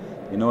down.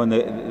 And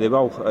they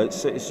will.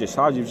 It's just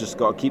hard. You've just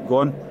got to keep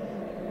going.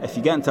 If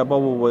you get into a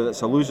bubble where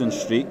it's a losing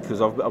streak,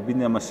 because I've been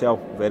there myself,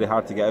 very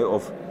hard to get out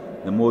of.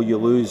 The more you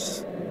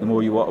lose, the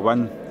more you want to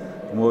win.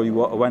 The more you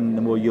want to win,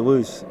 the more you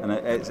lose, and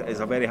it's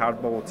a very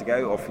hard bubble to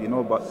get out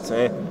of, But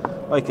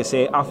like I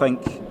say, I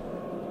think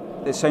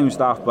it sounds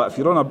daft, but if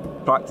you're on a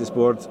practice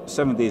board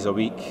 7 days a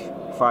week,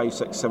 5,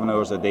 6, 7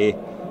 hours a day,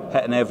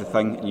 hitting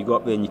everything, and you go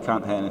up there and you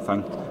can't hit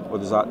anything, what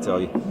does that tell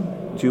you?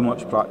 Too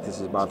much practice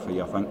is bad for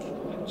you, I think.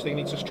 So you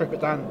need to strip it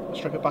down,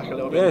 strip it back a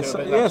little bit.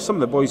 Some of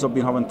the boys have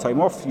been having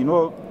time off.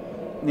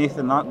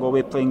 Nathan go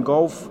away playing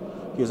golf.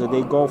 He has a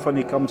day golf and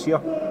he comes here,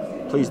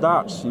 plays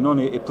darts. And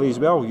he plays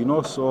well.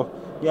 So.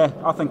 Yeah,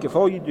 I think if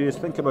all you do is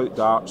think about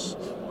darts,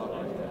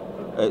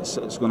 it's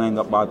going to end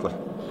up badly.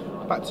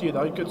 Back to you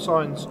though, good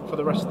signs for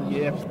the rest of the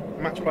year.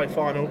 Match play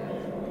final,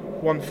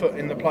 1 foot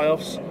in the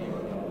playoffs.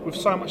 With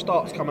so much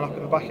darts coming up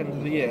in the back end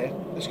of the year,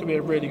 this could be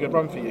a really good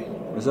run for you.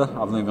 Is it?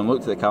 I've not even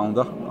looked at the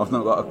calendar. I've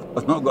not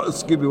got a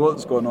Scooby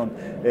what's going on.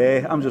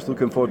 I'm just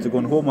looking forward to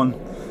going home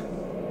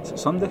on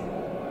Sunday.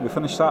 We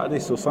finish Saturday,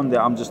 so Sunday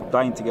I'm just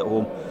dying to get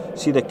home,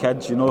 see the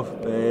kids, do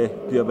a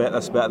bit of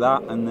this, bit of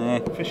that, and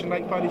fishing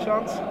lake by any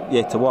chance?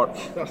 Yeah, to work.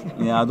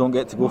 I don't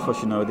get to go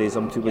fishing nowadays.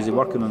 I'm too busy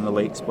working on the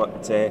lakes,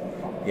 but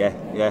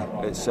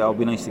it'll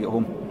be nice to get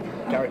home.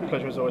 Gary,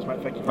 pleasure as always,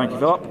 mate. Thank you. Thank you,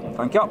 Philip.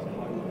 Thank you.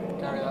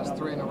 Gary, that's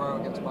 3 in a row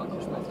against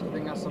Michael Smith. Do you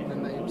think that's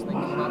something that he was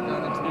thinking about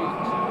going into the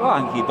match? Well,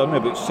 I think he'd done me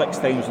about 6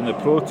 times on the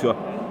Pro Tour.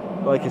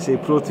 Like I say,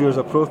 Pro Tours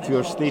are Pro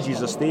Tours,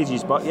 stages are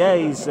stages. But yeah,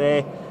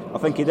 I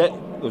think he did.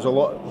 There's a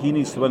lot. He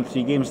needs to win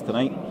 3 games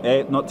tonight.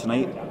 Not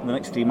tonight. The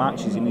next 3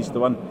 matches he needs to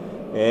win.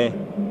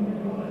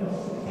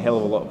 Hell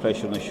of a lot of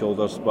pressure on his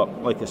shoulders.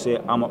 But like I say,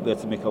 I'm up there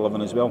to make a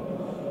living as well.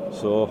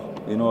 So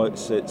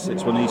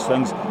it's one of these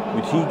things.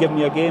 Would he give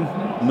me a game?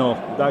 No.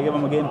 Would I give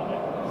him a game?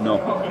 No.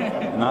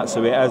 And that's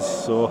the way it is.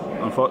 So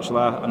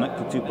unfortunately, I nicked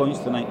the 2 points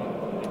tonight.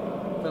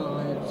 Phil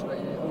alludes that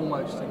you're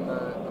almost in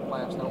the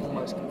playoffs now,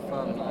 almost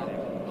confirmed that.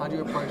 How do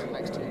you approach the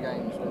next 2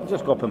 games?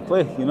 Just go up and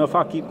play. If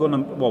I keep going,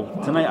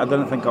 tonight I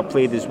didn't think I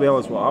played as well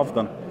as what I've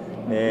done.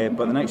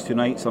 But the next 2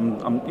 nights, I'm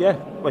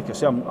like I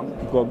say, I'm going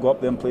to go up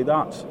there and play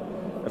darts.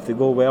 If they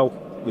go well,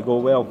 they go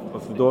well.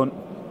 If they don't,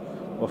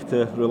 we'll have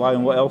to rely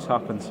on what else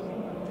happens.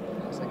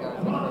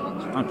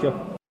 Thank you.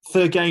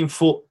 Third game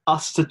for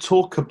us to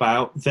talk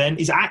about then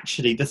is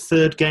actually the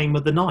third game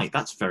of the night.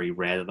 That's very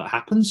rare that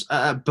happens,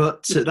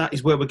 but that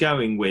is where we're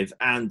going with.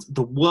 And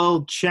the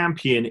world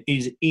champion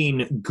is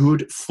in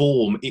good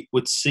form, it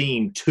would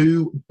seem.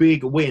 2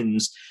 big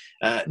wins,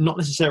 not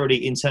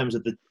necessarily in terms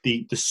of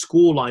the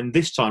scoreline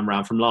this time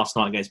round from last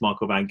night against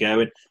Michael van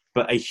Gerwen,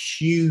 but a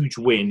huge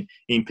win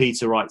in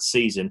Peter Wright's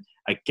season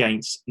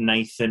against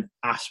Nathan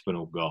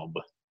Aspinall, Gob.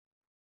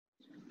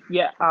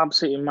 Yeah,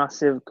 absolutely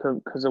massive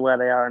because of where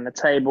they are in the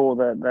table.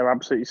 They're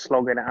absolutely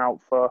slogging it out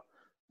for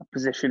a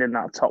position in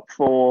that top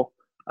 4.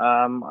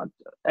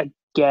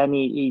 Again,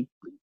 he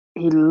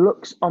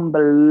looks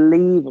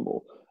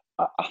unbelievable.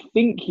 I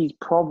think he's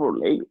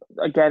probably,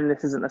 again,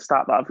 this isn't a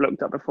stat that I've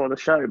looked at before the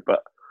show,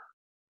 but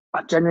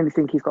I genuinely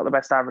think he's got the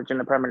best average in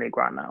the Premier League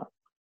right now.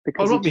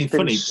 Because he's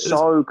been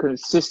so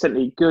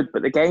consistently good,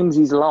 but the games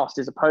he's lost,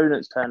 his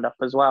opponents turned up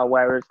as well,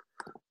 whereas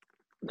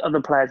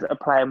other players that are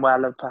playing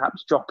well are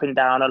perhaps dropping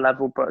down a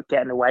level but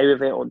getting away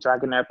with it, or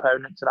dragging their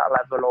opponent to that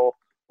level,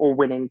 or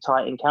winning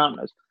tight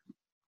encounters.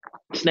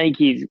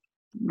 Snakey's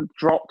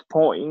dropped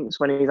points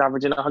when he's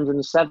averaging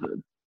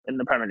 107 in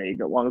the Premier League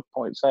at one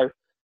point. So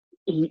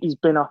he's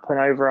been up and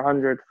over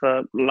 100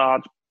 for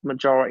large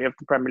majority of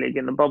the Premier League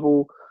in the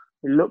bubble.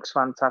 He looks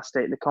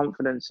fantastic. The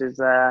confidence is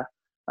there.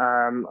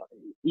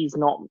 He's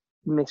not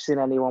missing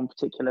any one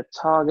particular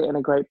target in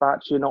a great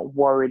batch. You're not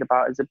worried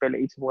about his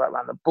ability to work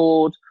around the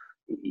board.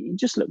 He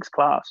just looks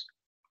class.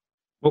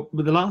 Well,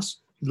 with the last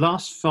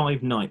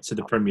 5 nights of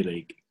the Premier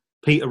League,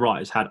 Peter Wright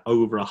has had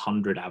over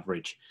 100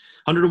 average.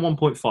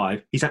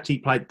 101.5. He's actually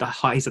played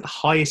he's at the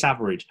highest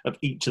average of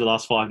each of the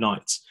last 5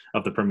 nights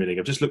of the Premier League.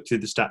 I've just looked through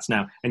the stats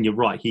now, and you're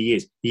right, he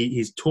is.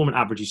 His tournament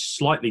average is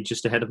slightly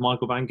just ahead of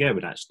Michael van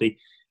Gerwen, actually.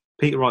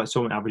 Peter Wright's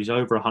tournament average is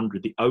over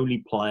 100, the only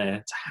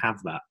player to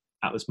have that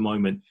at this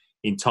moment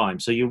in time.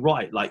 So you're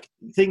right. Like,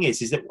 the thing is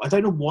that I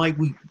don't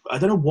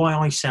know why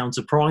I sound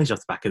surprised off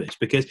the back of this,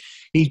 because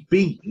he's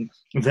been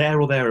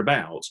there or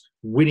thereabouts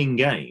winning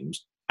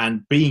games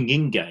and being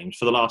in games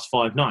for the last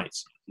 5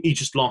 nights. He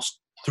just lost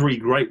 3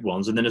 great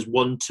ones and then has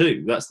won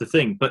 2. That's the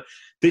thing. But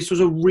this was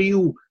a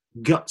real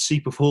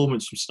gutsy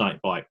performance from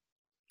Snakebite,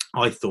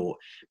 I thought,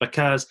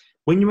 because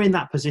when you're in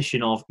that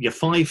position of you're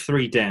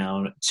 5-3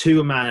 down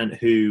to a man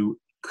who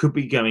could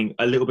be going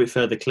a little bit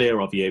further clear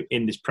of you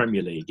in this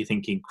Premier League, you're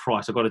thinking,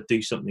 Christ, I've got to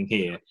do something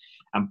here.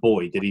 And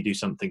boy, did he do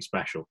something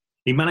special.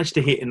 He managed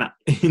to hit in that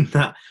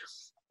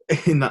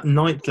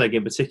 9th leg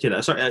in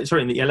particular, sorry,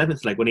 in the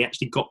 11th leg, when he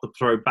actually got the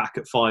throw back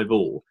at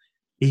 5-all,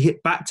 he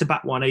hit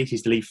back-to-back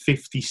 180s to leave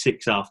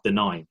 56 after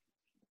 9.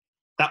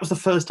 That was the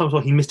first time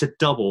he missed a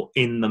double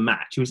in the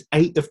match. He was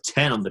 8 of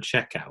 10 on the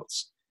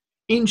checkouts.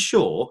 In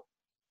short,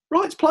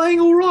 Wright's playing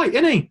all right,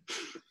 isn't he?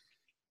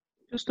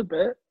 Just a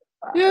bit.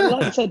 Yeah.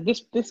 Like I said,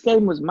 this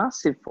game was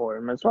massive for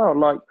him as well.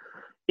 Like,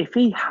 if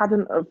he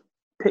hadn't have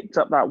picked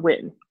up that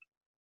win,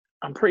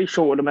 I'm pretty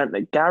sure it would have meant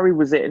that Gary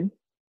was in,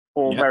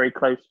 or very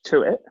close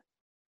to it,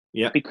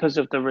 because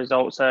of the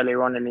results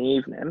earlier on in the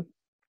evening.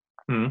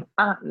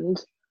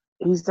 And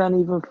he's then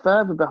even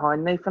further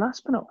behind Nathan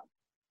Aspinall.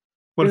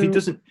 Well, if he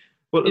doesn't...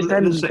 Well, he's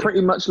then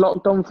pretty much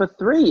locked on for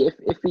 3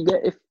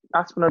 if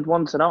Aspinall had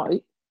won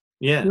tonight.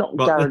 Yeah, not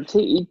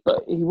guaranteed,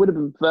 but he would have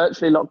been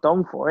virtually locked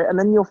on for it. And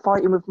then you're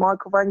fighting with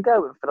Michael Van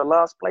Gogh for the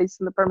last place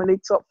in the Premier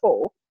League top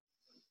 4.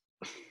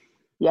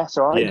 Yes,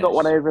 all right, got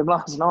one over him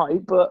last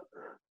night, but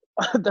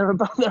there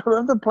are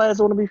other players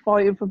I want to be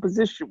fighting for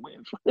position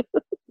with.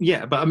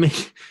 Yeah, but I mean,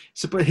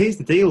 but here's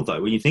the deal,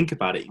 though. When you think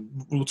about it,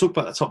 we'll talk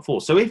about the top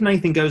 4. So if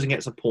Nathan goes and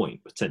gets a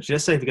point, potentially,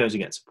 let's say if he goes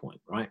and gets a point,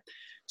 right?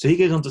 So he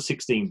goes on to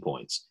 16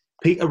 points.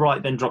 Peter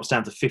Wright then drops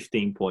down to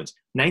 15 points.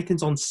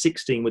 Nathan's on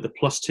 16 with a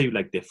 +2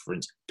 leg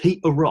difference.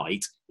 Peter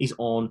Wright is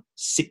on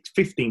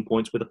 15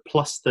 points with a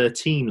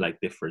 +13 leg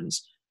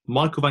difference.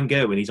 Michael Van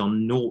Gerwen, he's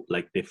on 0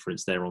 leg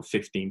difference there on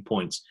 15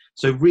 points.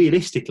 So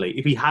realistically,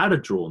 if he had a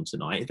drawn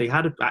tonight, if they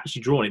had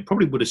actually drawn, it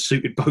probably would have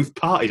suited both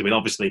parties. I mean,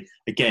 obviously,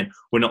 again,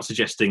 we're not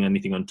suggesting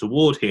anything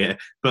untoward here,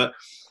 but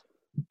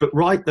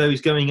Wright, though,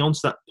 is going on to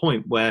that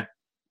point where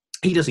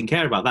he doesn't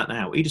care about that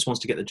now. He just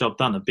wants to get the job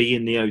done and be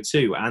in the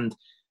O2, and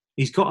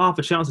he's got half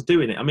a chance of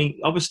doing it. I mean,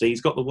 obviously, he's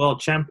got the world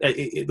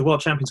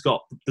champion's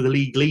got the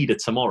league leader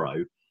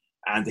tomorrow.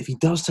 And if he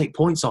does take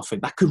points off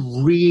him, that could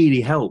really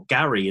help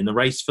Gary in the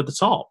race for the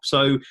top.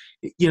 So,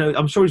 you know,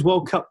 I'm sure his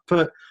World Cup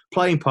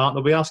playing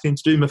partner will be asking him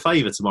to do him a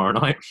favour tomorrow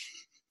night.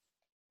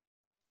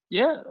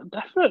 Yeah,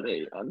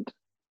 definitely. And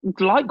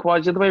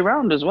likewise, the other way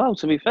around as well,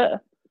 to be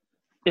fair.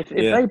 If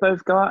they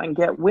both go out and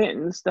get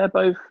wins, they're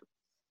both...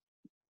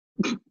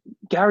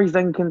 Gary's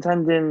then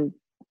contending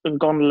and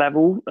gone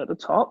level at the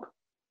top.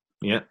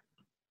 Yeah.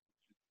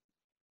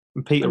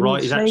 And Peter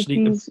Wright is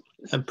actually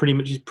pretty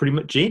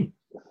much in.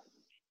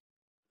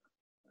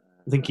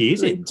 I think he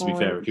is in, to be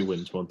fair, if he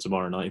wins one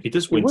tomorrow night. If he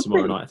does win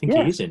tomorrow night, I think he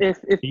is in.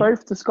 If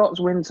both the Scots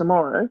win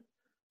tomorrow,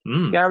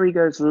 Gary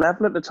goes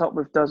level at the top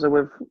with Duzza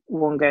with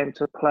 1 game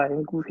to play,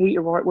 and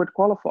Peter Wright would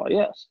qualify,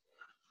 yes.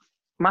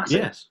 Massive.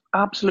 Yes.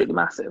 Absolutely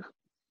massive.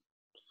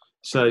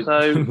 So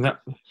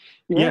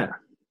yeah.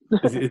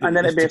 And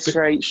then it'd be a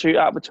straight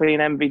shootout between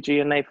MVG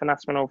and Nathan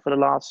Aspinall for the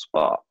last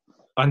spot.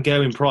 And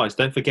Gerwyn Price,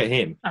 don't forget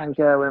him. And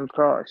Gerwyn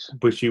Price.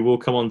 Which you will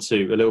come on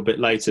to a little bit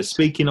later.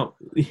 Speaking of...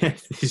 Yeah,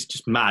 it's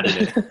just mad,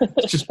 isn't it?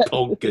 It's just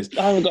bonkers.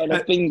 I haven't got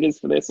enough fingers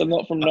for this. I'm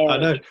not from Norwich. I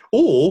know.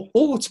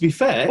 Or, to be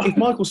fair, if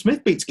Michael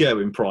Smith beats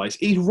Gerwyn Price,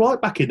 he's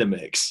right back in the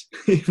mix.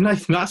 If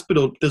Nathan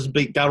Aspinall doesn't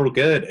beat Daryl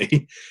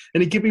Gurney,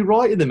 then he could be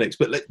right in the mix.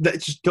 But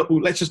let's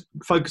just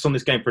focus on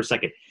this game for a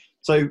second.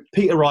 So,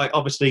 Peter Wright,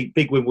 obviously,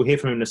 big win. We'll hear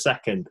from him in a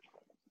second.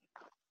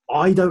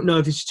 I don't know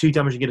if this is too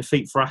damaging a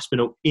defeat for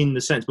Aspinall in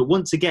the sense, but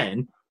once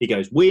again, he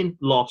goes win,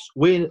 loss,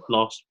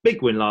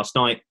 big win last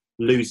night,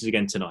 loses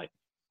again tonight.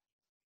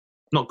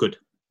 Not good.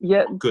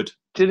 Yeah, not good.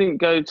 Didn't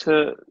go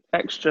to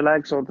extra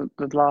legs or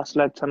the last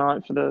leg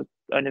tonight for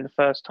only the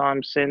first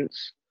time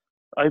since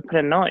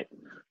opening night.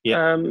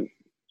 Yeah.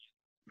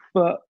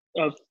 But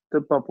of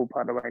the bubble,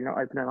 by the way, not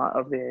opening night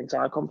of the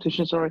entire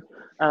competition. Sorry.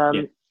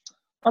 I'm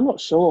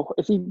not sure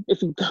if he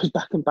goes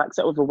back and backs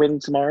up with a win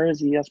tomorrow, as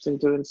he has been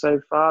doing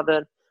so far.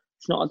 Then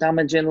it's not a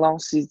damaging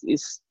loss.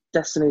 His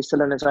destiny's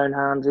still in his own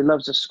hands. He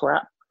loves a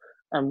scrap,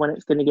 and when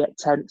it's going to get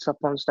tense up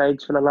on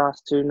stage for the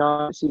last 2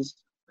 nights, he's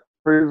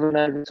proven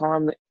over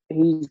time that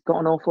he's got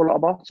an awful lot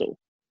of bottle.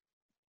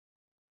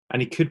 And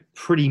he could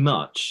pretty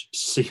much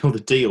seal the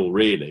deal,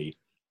 really,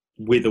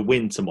 with a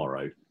win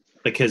tomorrow,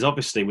 because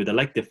obviously with the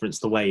leg difference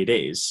the way it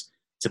is,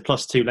 it's a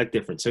 +2 leg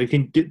difference. So he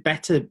can do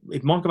better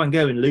if Michael Van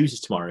Gerwen loses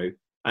tomorrow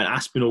and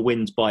Aspinall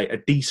wins by a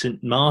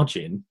decent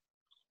margin.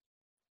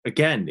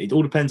 Again, it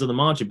all depends on the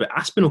margin, but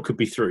Aspinall could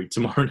be through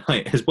tomorrow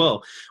night as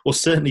well, or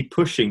certainly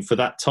pushing for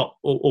that top,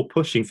 or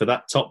pushing for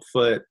that top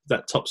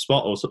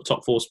spot, or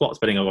top 4 spots,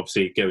 depending on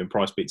obviously Gerwyn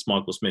Price beats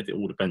Michael Smith. It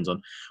all depends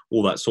on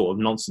all that sort of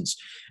nonsense,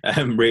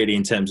 really,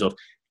 in terms of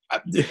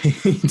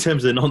in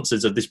terms of the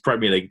nonsense of this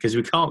Premier League, because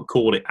we can't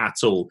call it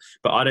at all.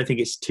 But I don't think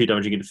it's too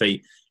damaging a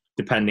defeat,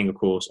 depending, of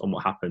course, on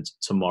what happens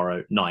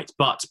tomorrow night.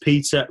 But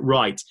Peter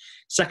Wright,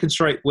 second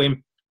straight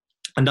win,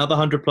 another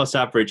 100-plus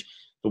average.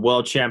 The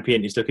world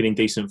champion is looking in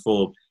decent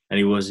form, and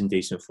he was in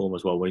decent form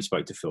as well when he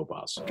spoke to Phil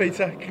Bars.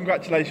 Peter,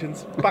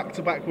 congratulations.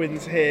 Back-to-back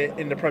wins here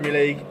in the Premier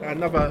League.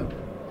 Another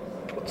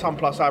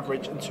ton-plus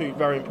average and 2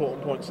 very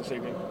important points this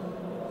evening.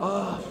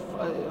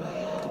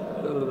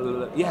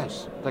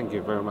 Yes, thank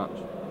you very much.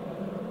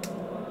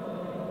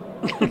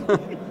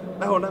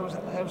 No, that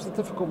was a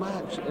difficult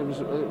match. It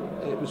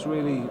was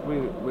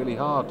really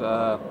hard.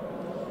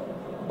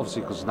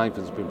 Obviously, because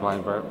Nathan's been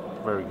playing very,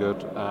 very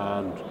good,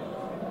 and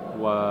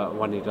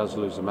when he does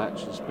lose a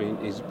match,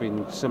 he's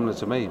been similar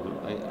to me,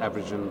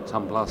 averaging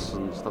ton plus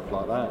and stuff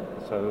like that.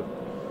 So,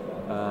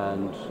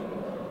 and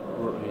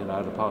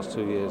the past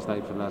 2 years,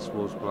 Nathan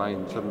Ashmore's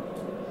playing some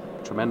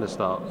tremendous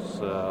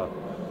starts.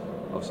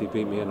 Obviously,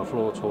 beat me in a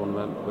floor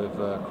tournament with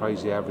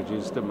crazy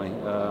averages, didn't we?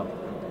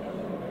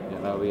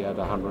 He had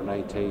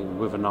 118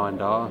 with a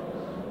 9-dar,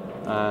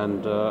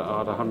 and I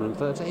had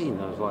 113.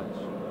 I was like,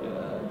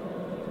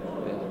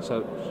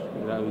 so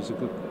he's a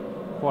good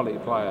quality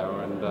player,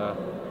 and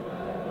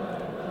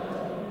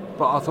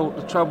but I thought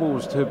the treble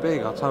was too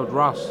big. I told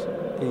Russ,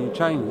 "Can you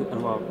change?"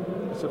 And well,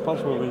 is it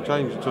possible we can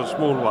change it to a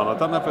smaller one? I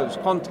don't know if it was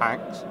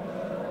contact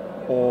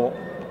or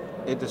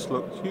it just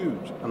looked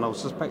huge, and I was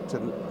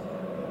suspecting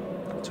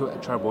to hit a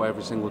treble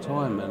every single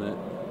time, and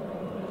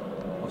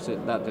obviously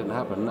that didn't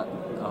happen.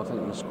 I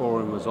think the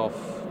scoring was off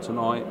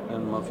tonight,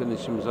 and my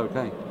finishing was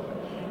okay.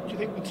 Do you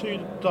think the 2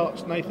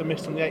 darts Nathan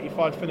missed on the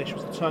 85 finish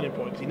was the turning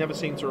point? Because he never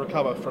seemed to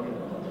recover from.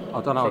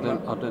 I don't know. I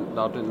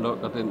didn't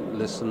look. I didn't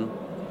listen.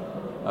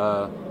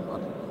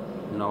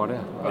 No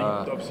idea. He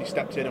obviously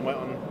stepped in and went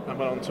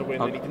on to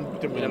win, and he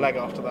didn't win a leg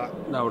after that.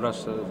 No,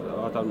 that's.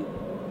 I don't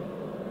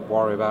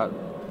worry about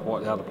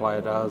what the other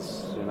player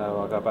does. I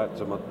go back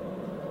to my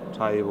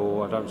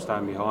table. I don't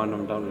stand behind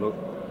them. Don't look.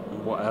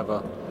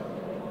 Whatever.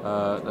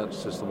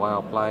 That's just the way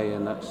I play,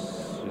 and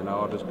that's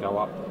I just go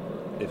up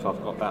if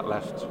I've got that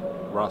left,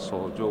 Russ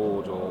or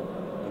George or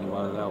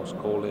anyone else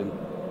calling.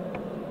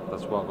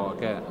 That's what I've got to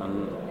get,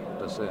 and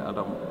that's it. I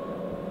don't.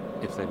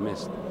 If they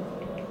missed,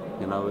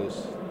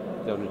 it's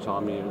the only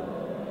time you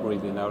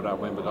really know that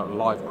when we've got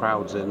live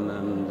crowds in,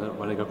 and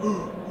when they go,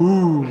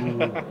 ooh,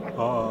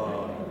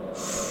 oh.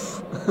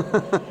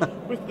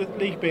 With the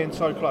league being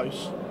so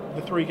close,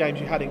 the 3 games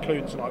you had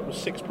included tonight was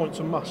 6 points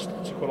a must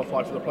to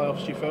qualify for the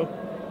playoffs. Do you feel?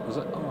 Was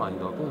it? Oh, I ain't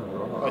got good.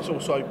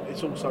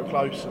 It's also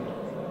close. And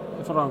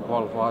if I don't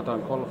qualify, I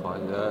don't qualify.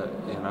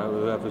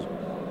 Whoever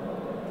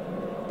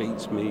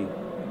beats me,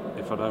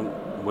 if I don't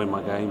win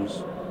my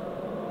games,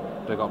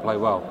 they've got to play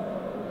well.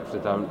 If they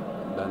don't,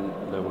 then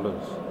they will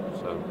lose.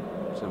 So,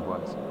 simple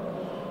as.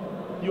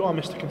 You are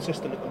Mr.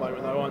 Consistent at the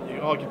moment, though, aren't you?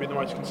 Arguably the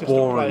most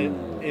consistent player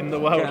in the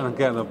world.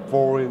 Getting a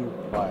boring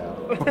player.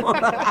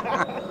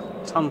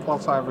 Ton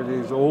plus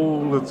averages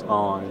all the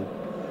time.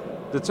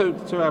 The two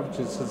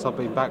averages since I've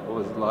been back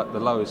was like the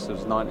lowest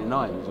was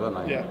 99s, weren't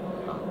they? Yeah.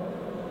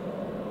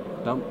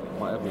 Don't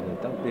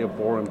be a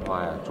boring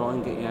player. Try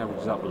and get your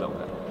averages up a little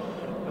bit.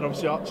 And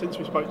obviously, since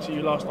we spoke to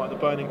you last night, the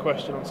burning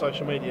question on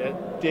social media: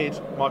 did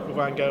Michael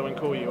van Gerwen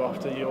call you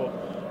after your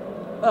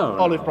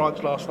olive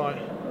branch last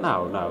night?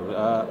 No.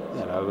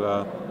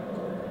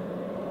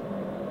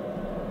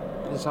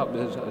 It's up to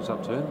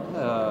him.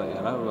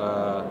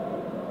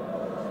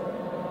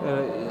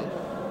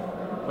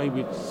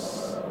 Maybe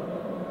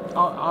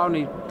I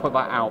only put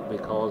that out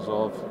because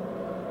of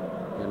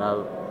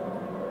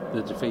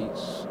the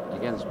defeats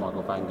against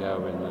Michael van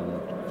Gerwen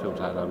and Phil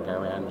Taylor and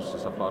Gary Anderson and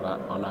stuff like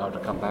that. I know how to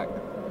come back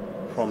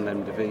from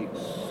them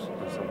defeats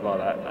and stuff like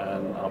that,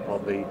 and I'm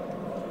probably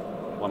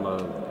one of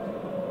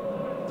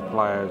the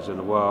players in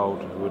the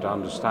world who would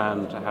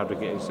understand how to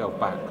get himself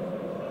back,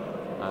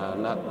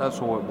 and that's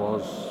all it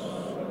was.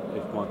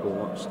 If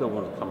Michael still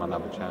wanted to come and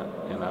have a chat,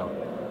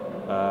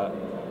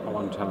 I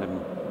won't tell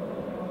him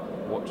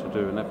what to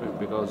do and everything,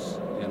 because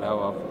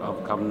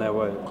I've come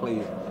nowhere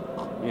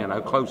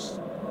close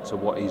to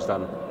what he's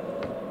done,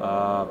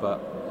 but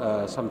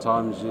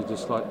sometimes you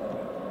just like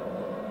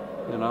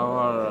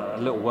a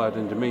little word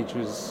in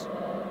Dimitri's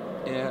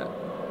ear.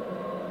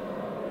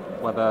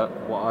 Whether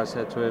what I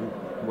said to him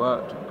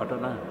worked, I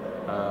don't know,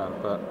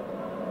 but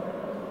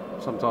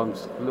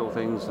sometimes little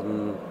things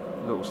and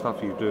little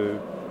stuff you do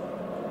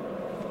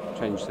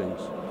change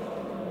things.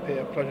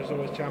 Peter, pleasure as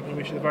always, champion.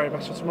 Wish you the very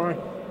best for tomorrow.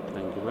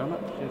 Thank you very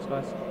much. Cheers,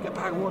 guys. Get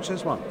back and watch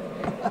this one.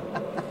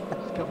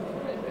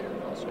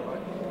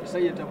 You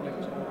say your doubling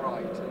was all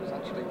right. It was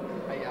actually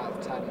 8 out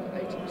of 10,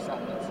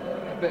 80%. That's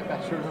a bit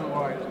better than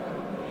alright, isn't it?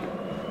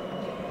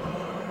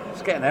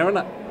 It's getting there, isn't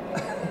it?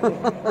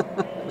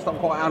 It's not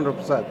quite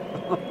 100%.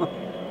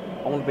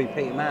 I want to be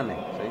Peter Manley.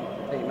 See,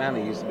 Peter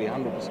Manley used to be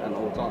 100%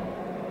 all the time.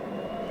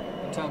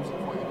 In terms of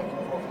what you're looking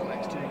for the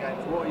next 2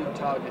 games, what are your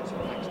targets for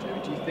the next 2?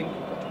 Do you think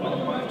you've got to win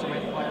them both to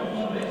make the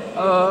playoffs? I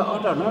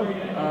don't know.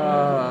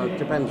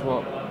 Depends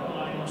what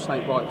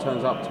Snake Bite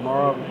turns up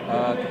tomorrow.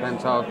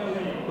 Depends how.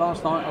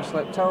 Last night I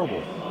slept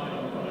terrible.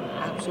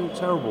 absolutely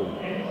terrible.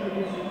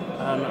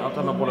 And I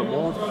don't know what it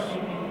was.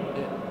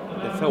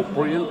 It felt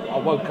brilliant. I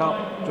woke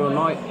up during the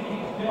night.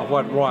 I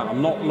went, right,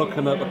 I'm not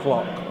looking at the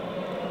clock.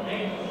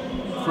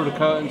 Through the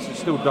curtains, it's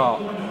still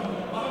dark.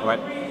 I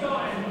went,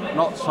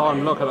 not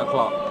time, look at the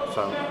clock.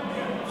 So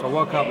I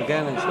woke up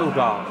again and it's still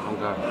dark. I'm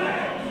going,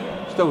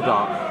 still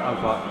dark. I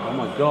was like, oh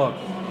my God.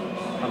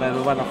 And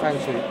then when I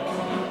actually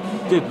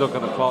did look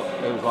at the clock,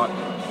 it was like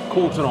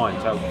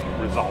 9:15 till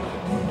result.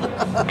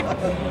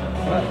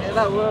 But,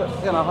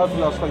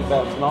 hopefully I'll sleep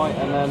better tonight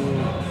and then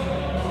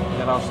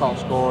I'll start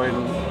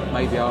scoring.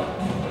 Maybe I'll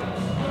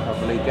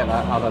hopefully get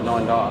that other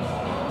 9 darts.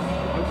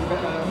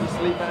 Hope you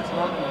sleep better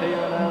tonight, Peter,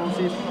 and we'll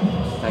see you soon.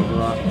 Thank you very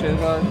much. Cheers,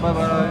 guys.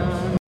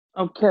 Bye-bye.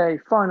 Okay,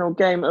 final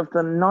game of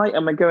the night,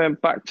 and we're going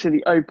back to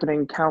the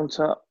opening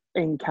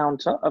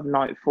encounter of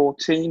night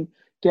 14.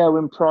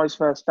 Gerwyn Price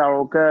versus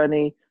Daryl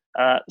Gurney.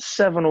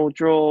 7-all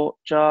draw,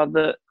 Jar,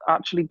 that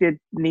actually did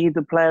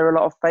neither player a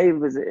lot of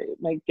favours. It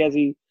made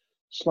Gezi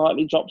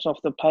slightly drops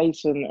off the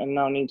pace and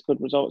now needs good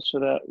results for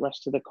the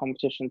rest of the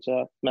competition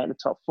to make the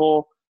top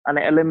 4. And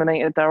it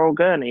eliminated Daryl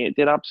Gurney. It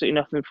did absolutely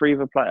nothing for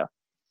either player.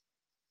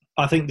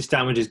 I think this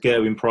damages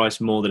Gerwyn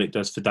Price more than it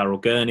does for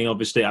Daryl Gurney,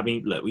 obviously. I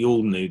mean, look, we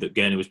all knew that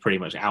Gurney was pretty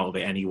much out of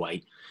it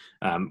anyway.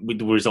 With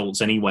the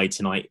results anyway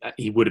tonight,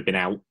 he would have been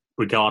out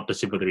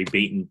regardless of whether he'd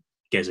beaten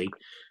Gezi.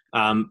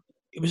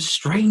 It was a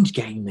strange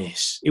game,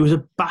 this. It was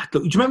a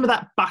battle. Do you remember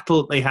that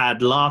battle they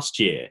had last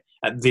year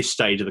at this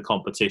stage of the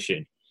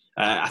competition?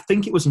 I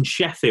think it was in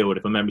Sheffield,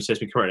 if my memory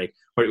serves me correctly,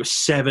 where it was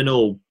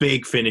 7-all,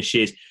 big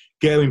finishes.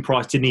 Gerwyn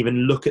Price didn't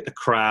even look at the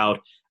crowd.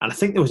 And I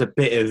think there was a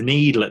bit of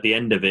needle at the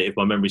end of it, if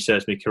my memory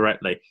serves me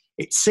correctly.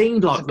 It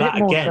seemed like that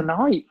again.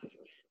 Tonight.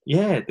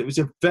 Yeah, it was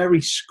a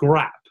very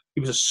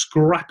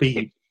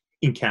scrappy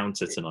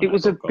encounter tonight. It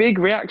was a big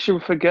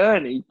reaction for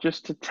Gurney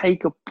just to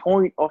take a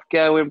point off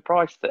Gerwyn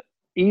Price that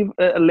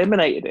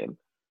eliminated him.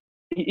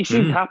 He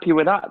seemed happier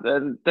with that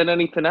than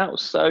anything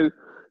else. So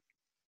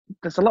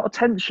there's a lot of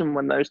tension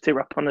when those two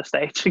are up on the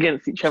stage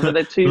against each other.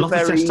 They're two a lot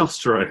of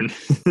testosterone.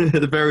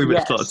 The very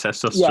much lot of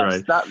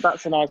testosterone. Yes,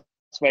 that's a nice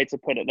way to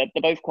put it.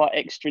 They're both quite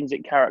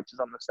extrinsic characters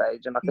on the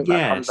stage, and I think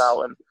that comes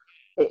out, and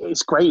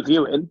it's great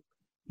viewing.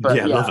 But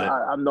I love it.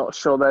 I'm not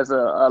sure there's a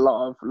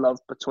lot of love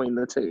between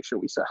the two, shall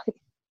we say.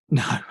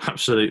 No,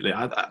 absolutely.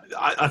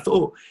 I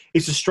thought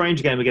it's a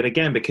strange game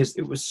again because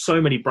it was so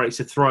many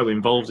breaks of throw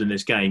involved in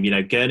this game.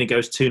 Gurney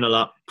goes 2-0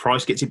 up,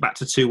 Price gets it back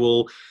to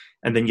 2-all,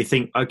 and then you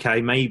think, okay,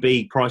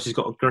 maybe Price has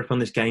got a grip on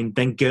this game.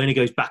 Then Gurney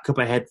goes back up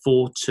ahead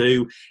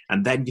 4-2,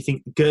 and then you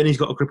think Gurney's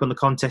got a grip on the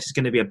contest. It's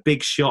going to be a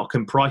big shock,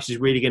 and Price is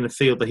really going to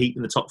feel the heat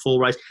in the top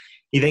 4 race.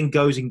 He then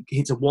goes and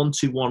hits a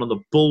 1-2-1 on the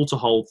ball to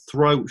hold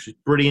throw, which was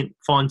brilliant.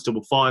 Finds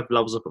double 5,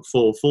 levels up at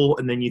 4-4.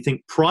 And then you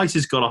think Price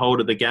has got a hold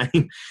of the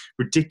game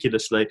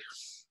ridiculously.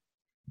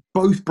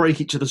 Both break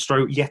each other's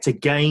throat yet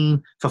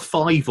again for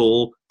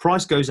 5-all.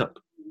 Price goes up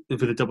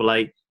with a double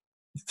 8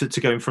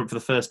 to go in front for the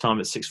first time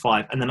at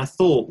 6-5. And then I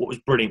thought what was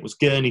brilliant was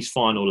Gurney's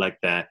final leg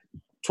there.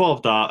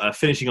 12 darter,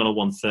 finishing on a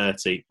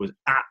 130 was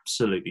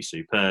absolutely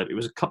superb. It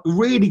was a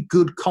really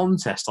good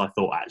contest, I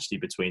thought, actually,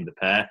 between the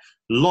pair.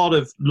 A lot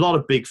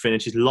of big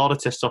finishes, a lot of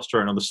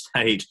testosterone on the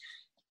stage.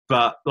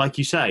 But like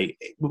you say,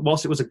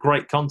 whilst it was a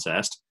great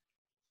contest,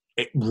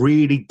 it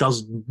really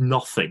does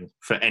nothing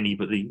for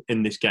anybody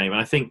in this game.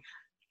 And I think,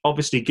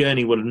 obviously,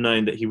 Gurney would have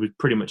known that he was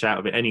pretty much out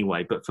of it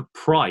anyway. But for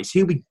Price,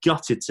 he'll be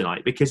gutted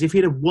tonight because if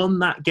he'd have won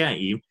that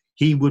game,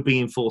 he would be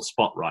in 4th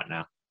spot right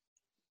now.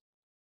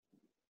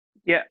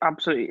 Yeah,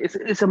 absolutely.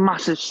 It's a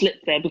massive slip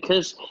there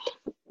because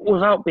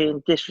without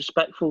being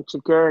disrespectful to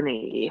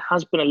Gurney, it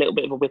has been a little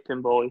bit of a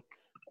whipping boy.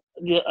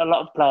 A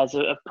lot of players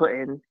have put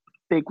in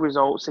big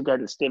results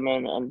against him,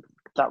 and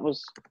that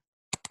was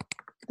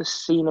the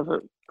scene of a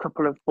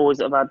couple of boys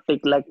that have had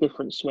big leg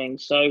difference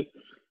swings. So,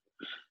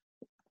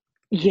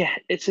 yeah,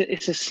 it's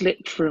a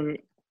slip from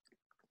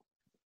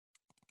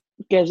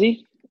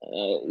Gezi.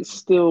 It's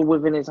still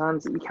within his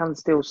hands. He can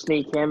still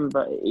sneak in,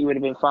 but he would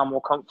have been far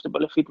more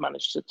comfortable if he'd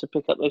managed to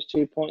pick up those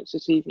 2 points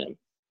this evening.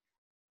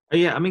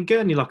 Yeah, I mean,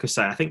 Gurney, like I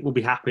say, I think we'll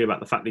be happy about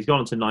the fact that he's gone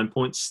on to 9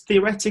 points.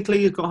 Theoretically,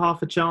 he's got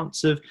half a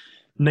chance of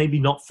maybe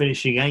not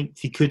finishing 8th.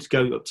 He could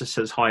go up to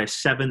as high as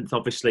 7th.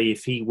 Obviously,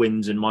 if he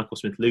wins and Michael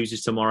Smith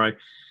loses tomorrow,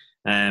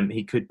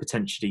 he could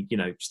potentially,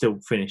 still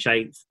finish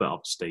 8th. But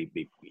obviously,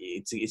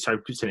 it's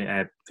hoping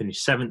to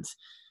finish 7th.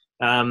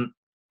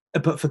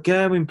 But for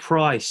Gerwyn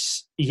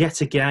Price, yet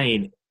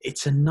again,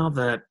 it's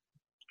another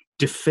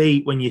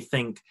defeat when you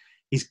think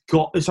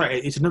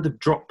it's another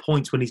drop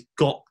points when he's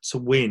got to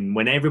win.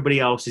 When everybody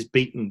else is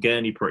beating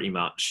Gurney pretty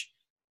much,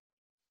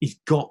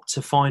 he's got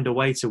to find a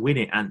way to win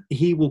it. And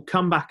he will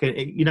come back. And,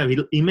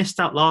 he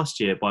missed out last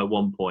year by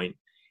 1 point.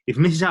 If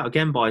he misses out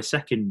again by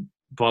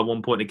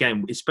 1 point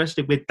again,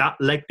 especially with that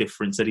leg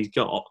difference that he's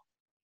got,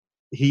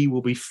 he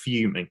will be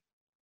fuming.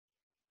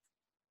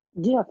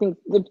 Yeah, I think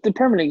the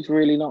Premier League's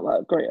really not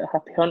that great a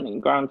happy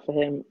hunting ground for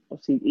him.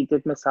 Obviously, he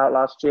did miss out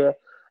last year.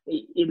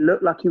 It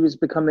looked like he was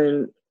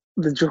becoming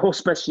the draw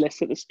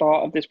specialist at the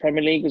start of this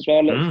Premier League as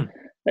well.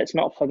 Let's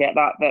not forget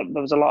that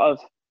there was a lot of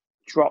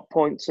drop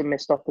points and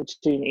missed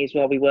opportunities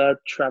while we were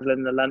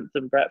travelling the length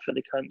and breadth of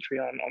the country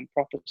on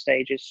proper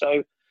stages.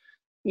 So,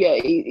 yeah,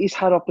 he's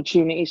had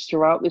opportunities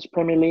throughout this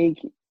Premier League.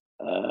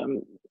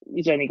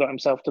 He's only got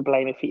himself to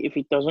blame if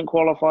he doesn't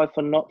qualify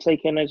for not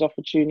taking those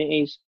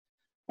opportunities.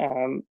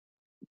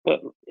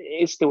 But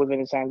it's still within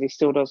his hands. He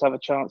still does have a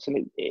chance,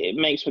 and it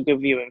makes for good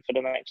viewing for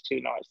the next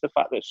 2 nights. The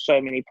fact that so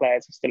many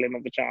players are still in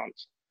with a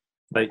chance.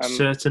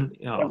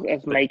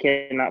 Of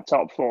making that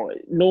top 4.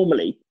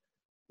 Normally,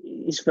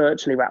 he's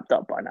virtually wrapped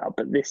up by now,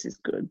 but this is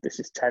good. This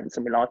is tense,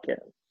 and we like it.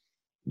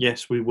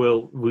 Yes, we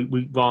will.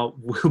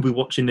 We'll be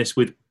watching this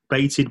with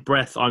bated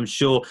breath, I'm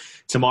sure,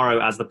 tomorrow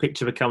as the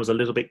picture becomes a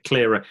little bit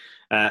clearer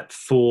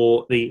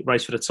for the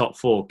race for the top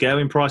 4.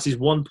 Gerwyn Price is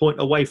 1 point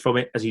away from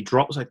it as he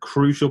drops a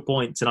crucial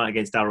point tonight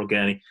against Daryl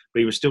Gurney, but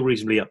he was still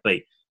reasonably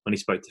upbeat when he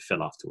spoke to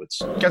Phil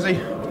afterwards. Gazzy,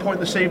 point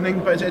this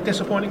evening, but is it a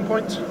disappointing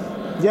point?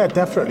 Yeah,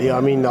 definitely.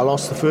 I mean, I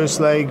lost the first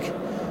leg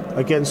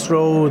against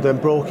Rowe, then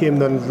broke him,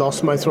 then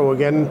lost my throw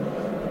again.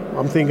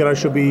 I'm thinking I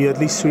should be at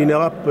least 3-0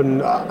 up,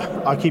 and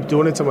I keep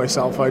doing it to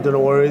myself. I don't know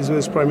what it is with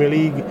this Premier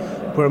League,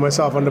 putting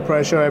myself under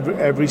pressure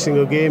every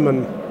single game,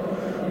 and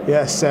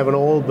yeah,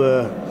 7-all,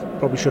 but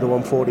probably should have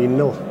won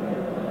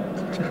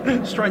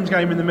 14-0. Strange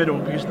game in the middle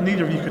because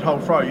neither of you could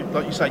hold throw.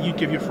 Like you say, you'd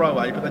give your throw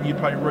away, but then you'd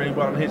play really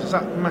well on his. Is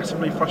that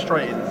massively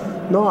frustrating?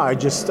 No, I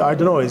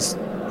don't know.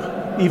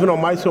 Even on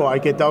my throw, I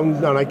get down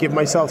and I give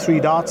myself 3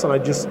 darts, and I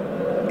just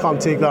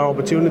can't take that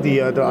opportunity.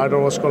 I don't know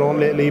what's going on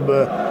lately,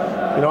 but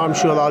I'm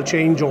sure that'll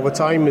change over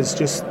time. It's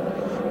just,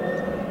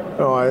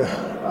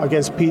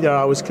 against Peter,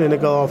 I was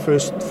clinical our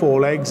first 4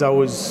 legs. I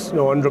was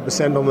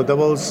 100% on the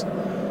doubles,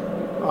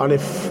 and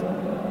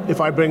if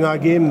I bring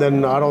that game,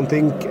 then I don't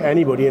think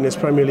anybody in this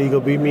Premier League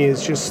will beat me.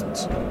 It's just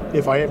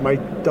if I hit my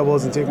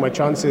doubles and take my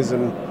chances,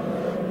 and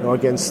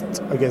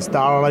against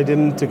Darrell I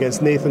didn't,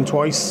 against Nathan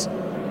twice,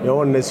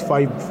 and there's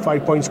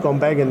 5 points gone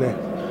begging there.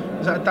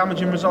 Is that a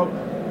damaging result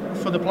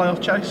for the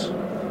playoff chase?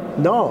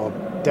 No,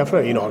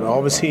 definitely not.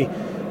 Obviously,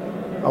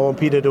 I want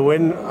Peter to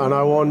win, and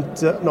I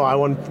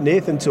want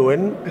Nathan to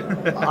win,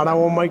 and I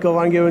want Michael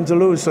Van Gerwen to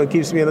lose, so it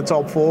keeps me in the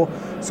top 4.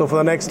 So for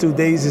the next 2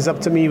 days, it's up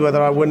to me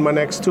whether I win my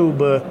next 2.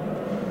 But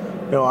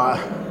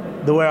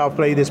the way I've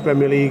played this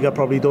Premier League, I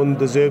probably don't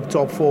deserve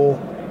top 4.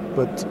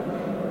 But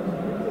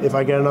if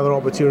I get another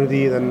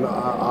opportunity, then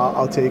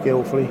I'll take it,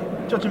 hopefully.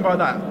 Judging by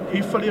that, are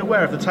you fully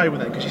aware of the table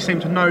then? Because you seem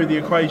to know the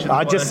equation.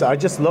 I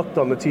just looked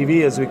on the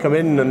TV as we come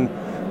in, and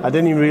I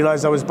didn't even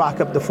realise I was back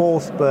up to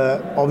 4th.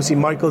 But obviously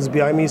Michael's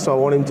behind me, so I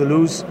want him to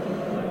lose.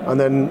 And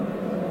then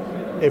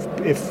if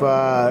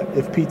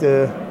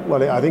Peter,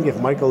 I think if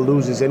Michael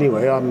loses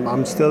anyway,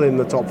 I'm still in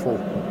the top 4.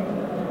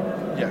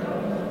 Yeah,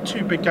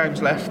 2 big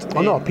games left.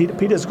 Oh no,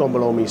 Peter's gone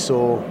below me.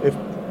 So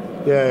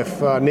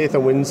if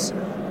Nathan wins,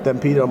 then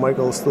Peter and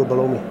Michael are still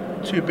below me.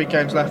 2 big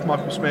games left,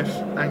 Michael Smith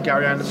and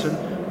Gary Anderson.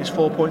 Is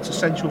 4 points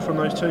essential from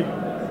those 2?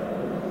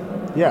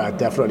 Yeah,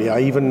 definitely.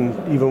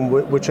 Even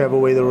whichever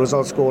way the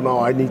results go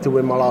now, I need to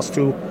win my last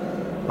 2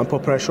 and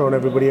put pressure on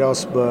everybody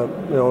else. But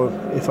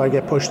if I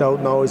get pushed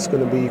out now, it's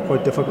going to be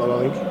quite difficult,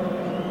 I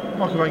think.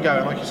 Michael Van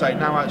Gerwen, like you say,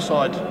 now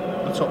outside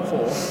the top 4.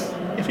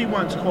 If he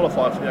weren't to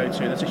qualify for the O2,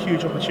 there's a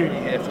huge opportunity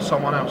here for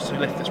someone else to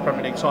lift this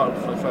Premier League title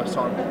for the first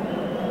time.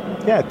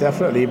 Yeah,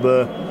 definitely.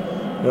 But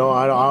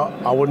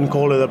I wouldn't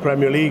call it a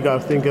Premier League. I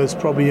think it's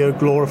probably a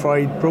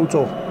glorified Pro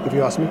Tour, if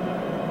you ask me.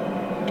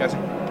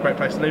 Great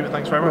place to leave it.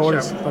 Thanks very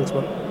much. Thanks,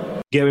 man.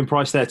 Gerwyn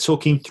Price there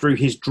talking through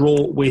his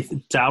draw with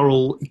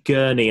Daryl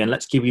Gurney. And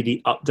let's give you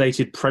the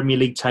updated Premier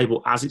League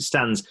table as it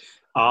stands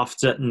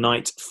after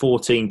night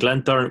 14.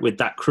 Glentoran with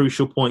that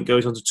crucial point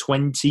goes on to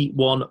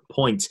 21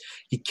 points.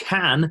 He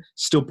can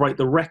still break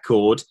the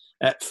record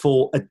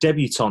for a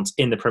debutant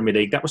in the Premier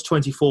League. That was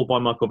 24 by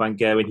Michael Van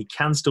Gerwen. He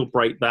can still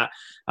break that,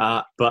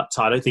 but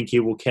I don't think he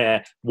will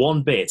care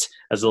one bit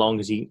as long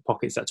as he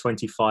pockets that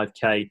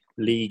 25k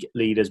league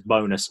leaders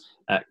bonus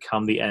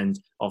come the end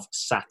of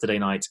Saturday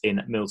night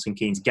in Milton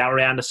Keynes.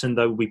 Gary Anderson,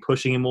 though, will be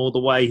pushing him all the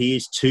way. He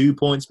is 2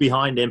 points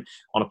behind him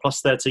on a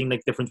plus 13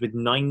 leg difference with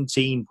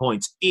 19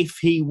 points. If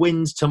he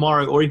wins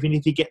tomorrow, or even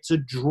if he gets a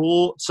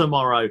draw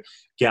tomorrow,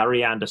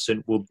 Gary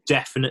Anderson will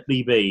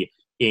definitely be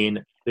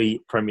in the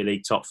Premier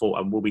League top 4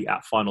 and will be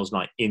at finals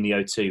night in the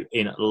O2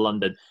 in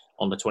London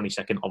on the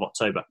 22nd of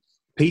October.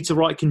 Peter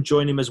Wright can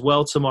join him as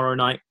well tomorrow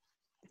night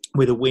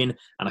with a win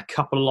and a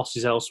couple of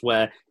losses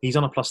elsewhere. He's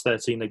on a plus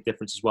 13 leg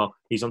difference as well.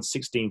 He's on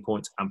 16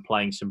 points and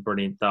playing some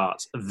brilliant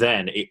darts.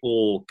 Then it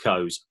all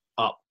goes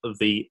up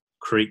the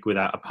creek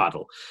without a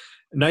paddle.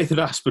 Nathan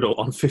Aspinall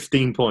on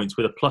 15 points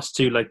with a plus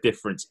 2 leg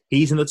difference.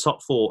 He's in the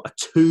top 4, a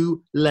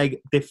 2 leg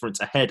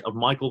difference ahead of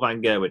Michael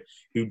Van Gerwen,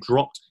 who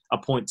dropped a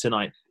point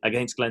tonight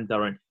against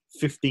Glentoran.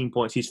 15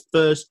 points. His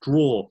first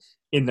draw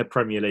in the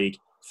Premier League.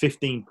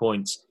 15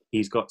 points.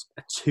 He's got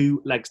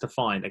 2 legs to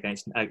find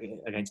against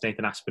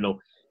Nathan Aspinall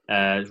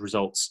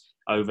results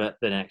over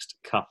the next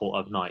couple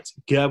of nights.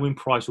 Gerwyn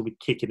Price will be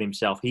kicking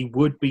himself. He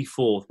would be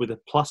 4th with a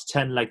plus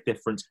 10 leg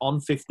difference on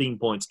 15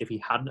 points if he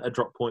hadn't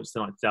dropped points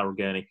tonight to Daryl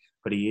Gurney,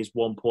 but he is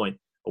 1 point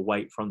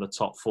away from the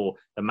top 4.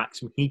 The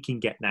maximum he can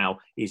get now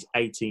is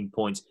 18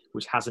 points,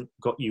 which hasn't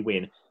got you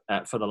in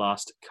for the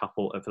last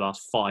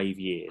 5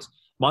 years.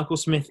 Michael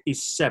Smith is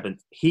 7th.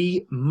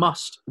 He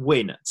must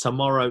win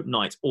tomorrow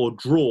night or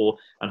draw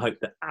and hope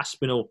that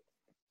Aspinall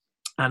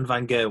and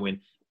Van Gerwen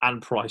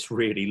and Price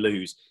really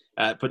lose.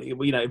 But if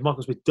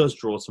Michael Smith does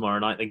draw tomorrow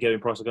night, then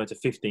Gerwyn Price will go to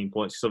 15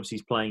 points because obviously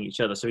he's playing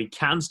each other. So he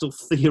can still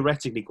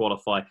theoretically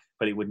qualify,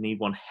 but it would need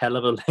one hell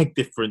of a leg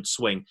difference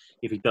swing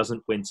if he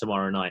doesn't win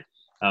tomorrow night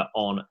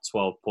on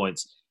 12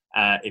 points.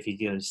 If he's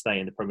going to stay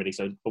in the Premier League.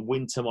 So a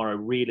win tomorrow,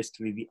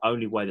 realistically, the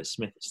only way that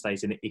Smith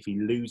stays in it. If he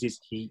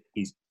loses, he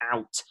is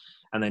out.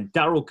 And then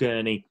Daryl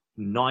Gurney,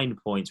 9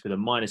 points with a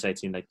minus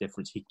 18 leg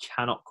difference. He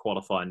cannot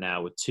qualify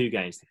now with 2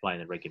 games to play in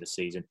the regular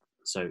season.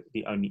 So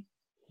the only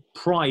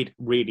pride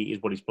really is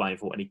what he's playing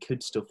for. And he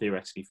could still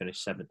theoretically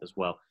finish 7th as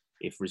well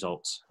if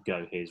results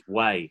go his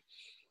way.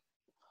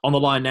 On the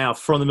line now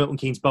from the Milton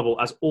Keynes bubble,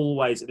 as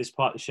always at this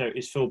part of the show,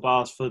 is Phil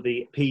Bars for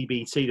the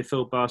PBT, the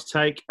Phil Bars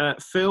Take.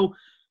 Phil,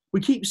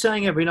 we keep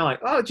saying every night,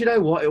 oh, do you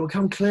know what? It will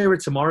become clearer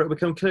tomorrow. It will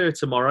become clearer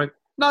tomorrow.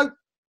 No.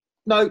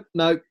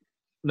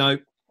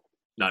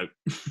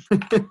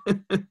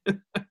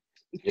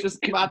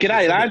 Just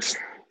G'day, lads.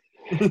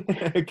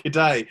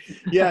 G'day.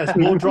 Yes,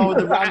 more drama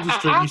than Ramsey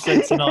Street, you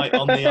said tonight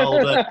on the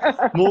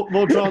old...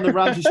 more drama than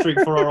Ramsey Street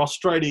for our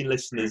Australian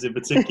listeners in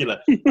particular,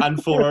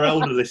 and for our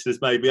older listeners,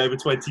 maybe over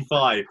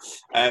 25,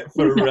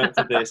 for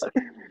this.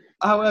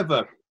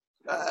 However,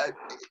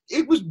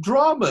 it was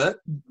drama,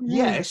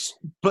 yes,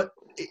 but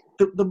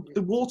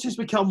the waters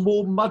become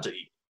more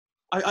muddy.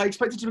 I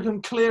expected to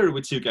become clearer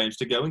with 2 games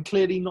to go, and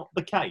clearly not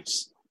the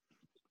case.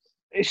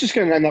 It's just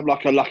going to end up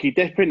like a lucky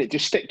dip, innit?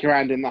 Just stick your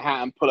hand in the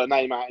hat and pull a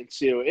name out and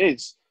see who it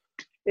is.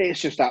 It's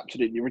just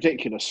absolutely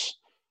ridiculous.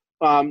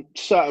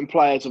 Certain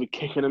players will be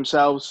kicking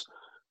themselves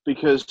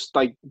because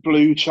they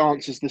blew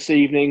chances this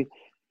evening.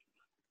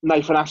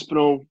 Nathan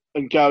Aspinall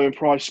and Gerwyn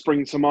Price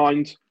spring to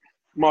mind.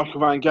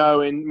 Michael Van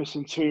Gerwen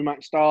missing 2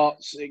 match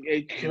starts.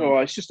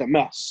 It's just a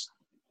mess.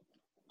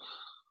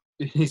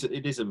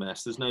 It is a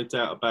mess. There's no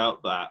doubt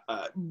about that.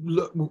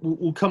 Look,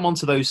 we'll come on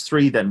to those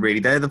 3 then, really.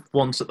 They're the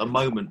ones at the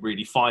moment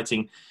really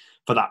fighting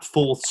for that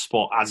 4th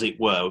spot, as it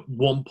were.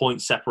 1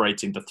 point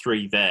separating the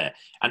 3 there.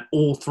 And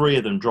all 3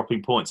 of them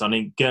dropping points. I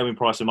mean, Gerwyn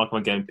Price and Michael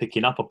Van Gerwen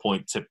picking up a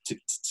point to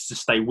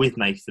stay with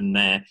Nathan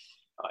there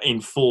in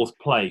 4th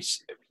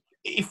place.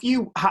 If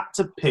you had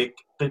to pick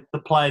the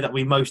player that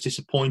we're most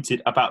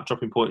disappointed about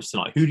dropping points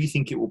tonight, who do you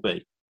think it will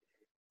be?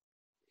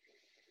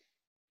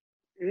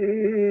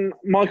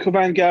 Michael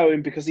Van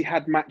Gerwen, because he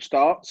had match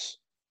starts.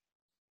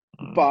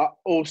 But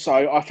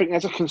also, I think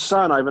there's a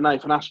concern over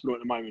Nathan Aspinall at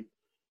the moment.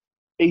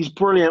 He's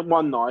brilliant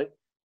one night,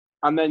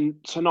 and then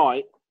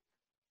tonight,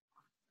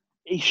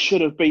 he should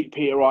have beat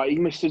Peter Wright. He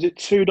missed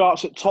 2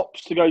 darts at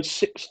tops to go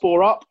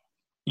 6-4 up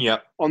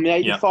on the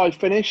 85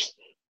 finish,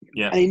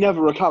 and he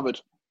never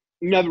recovered.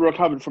 Never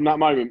recovered from that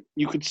moment.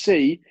 You could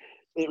see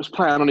it was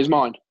playing on his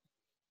mind.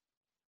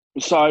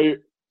 So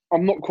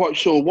I'm not quite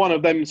sure. One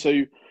of them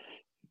 2...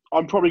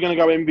 I'm probably going to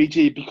go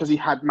MVG because he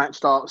had match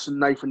starts and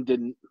Nathan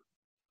didn't.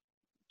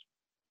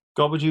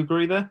 God, would you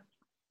agree there?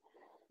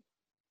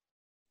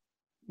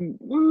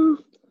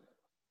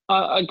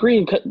 I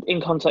agree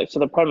in context of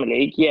the Premier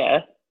League,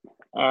 yeah.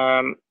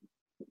 And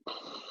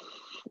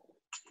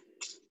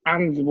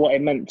what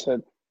it meant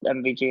to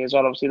MVG as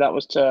well. Obviously, that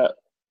was to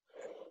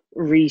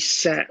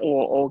reset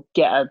or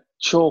get a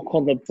chalk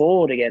on the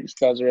board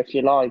against us, if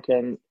you like,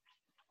 and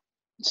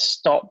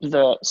stop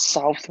the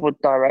southward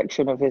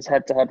direction of his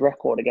head-to-head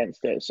record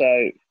against it.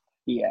 So,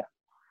 yeah,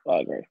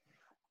 I agree.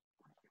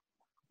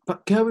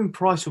 But Gerwyn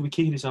Price will be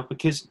kicking himself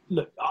because,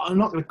 look, I'm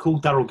not going to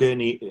call Daryl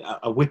Gurney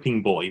a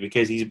whipping boy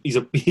because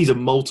he's a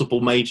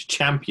multiple major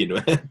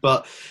champion.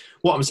 But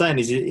what I'm saying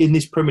is, in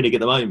this Premier League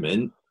at the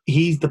moment,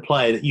 he's the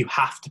player that you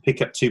have to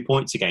pick up 2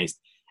 points against.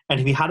 And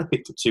if he had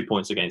picked up 2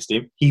 points against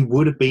him, he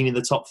would have been in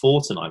the top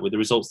 4 tonight with the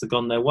results that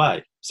gone their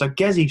way. So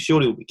Gezi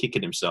surely will be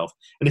kicking himself.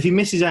 And if he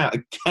misses out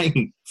a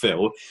game,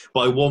 Phil,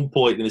 by 1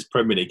 point in this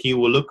Premier League, he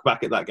will look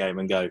back at that game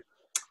and go,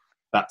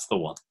 that's the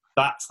one.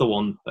 That's the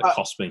one that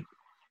cost me.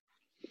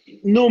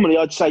 Normally,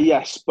 I'd say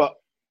yes, but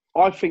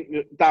I think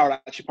that Darryl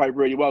actually played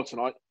really well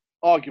tonight.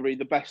 Arguably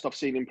the best I've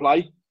seen him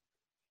play.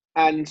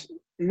 And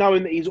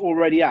knowing that he's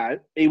already out,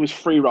 he was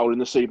free rolling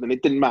this evening.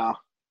 It didn't matter.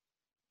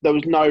 There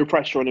was no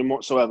pressure on him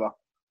whatsoever.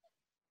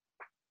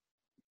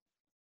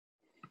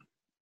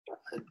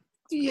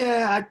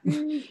 Yeah,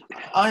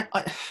 I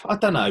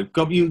don't know.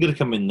 Gob, you're going to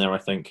come in there, I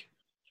think.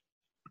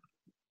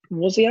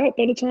 Was he out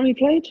by the time he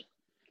played?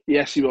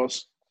 Yes, he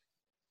was.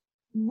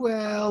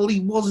 Well, he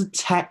wasn't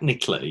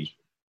technically.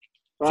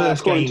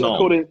 First game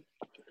on.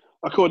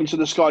 According to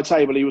the Sky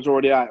table, he was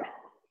already out.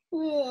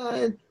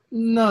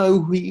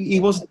 No, he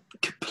wasn't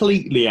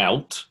completely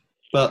out.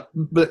 But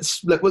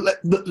let's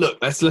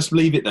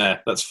leave it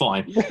there. That's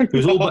fine. He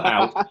was all but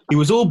out. He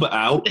was all but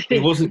out.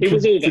 He wasn't. He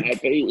was all but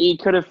out, but he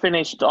could have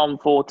finished on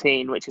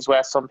 14, which is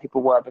where some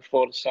people were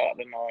before the start of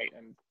the night,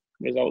 and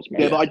results.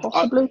 Yeah, but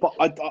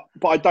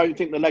I don't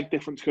think the leg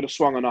difference could have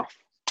swung enough,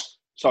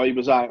 so he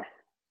was out.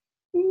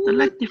 The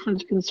leg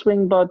difference can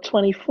swing by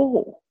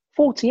 24,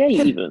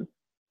 48 even.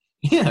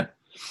 Yeah.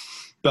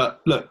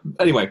 But look,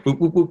 anyway,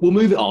 we'll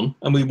move it on,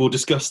 and we will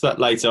discuss that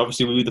later.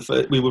 Obviously, we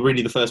were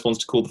really the first ones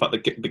to call the fact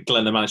that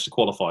Glenn had managed to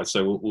qualify,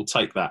 so we'll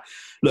take that.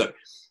 Look,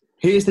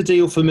 here's the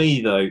deal for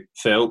me, though,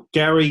 Phil.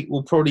 Gary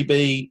will probably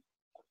be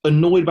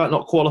annoyed about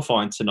not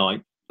qualifying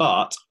tonight,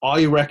 but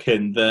I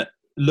reckon that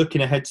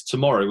looking ahead to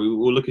tomorrow, we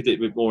will look at it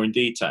a bit more in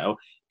detail.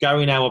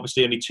 Gary now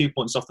obviously only 2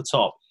 points off the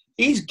top.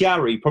 Is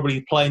Gary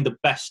probably playing the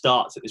best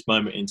starts at this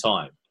moment in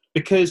time?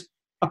 Because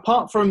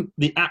apart from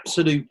the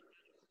absolute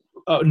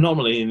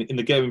anomaly in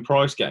the Gerwyn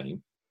Price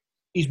game,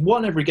 he's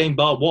won every game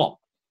bar one,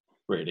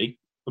 really,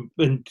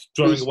 and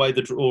throwing away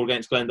the draw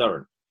against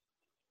Glendurham.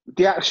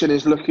 The action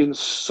is looking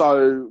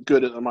so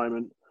good at the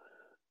moment.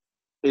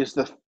 Is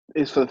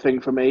for the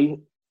thing for me.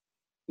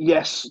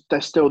 Yes,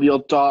 there's still the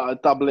odd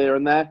double here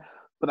and there,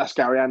 but that's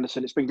Gary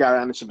Anderson. It's been Gary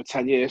Anderson for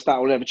 10 years. That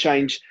will never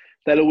change.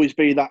 There'll always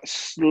be that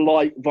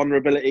slight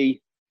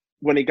vulnerability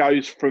when he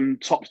goes from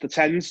tops to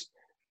tens,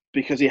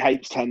 because he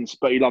hates tens,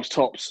 but he loves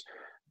tops.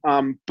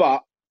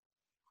 But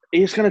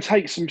he's going to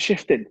take some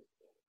shifting.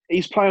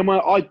 He's playing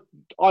well.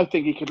 I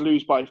think he could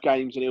lose both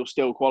games and he'll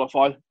still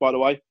qualify, by the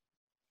way.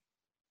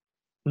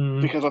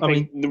 Because I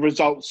think the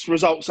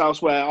results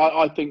elsewhere,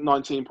 I think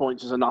 19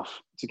 points is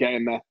enough to get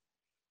in there.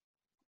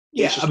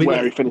 Yeah, it's just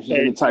where he finishes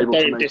in the table.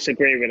 I don't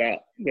disagree with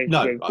that.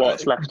 With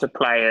what's left to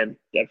play and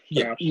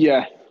everything else.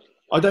 Yeah.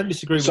 I don't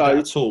disagree with that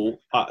at all.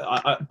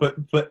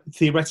 But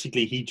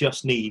theoretically, he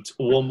just needs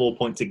one more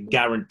point to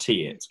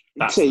guarantee it.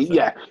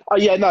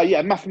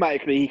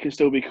 Mathematically, he can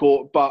still be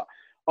caught, but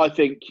I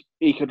think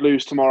he could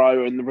lose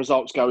tomorrow and the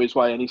results go his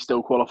way and he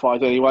still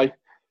qualifies anyway.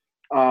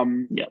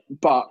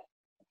 But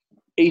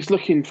he's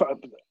looking for,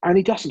 and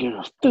he doesn't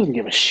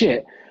give a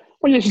shit.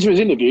 When you listen to his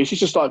interviews, he's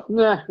just like,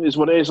 "Nah, it is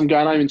what it is. I'm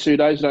going home in 2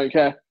 days. I don't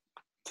care."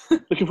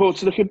 looking forward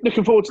to the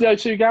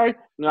O2, Gary.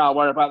 No, I'll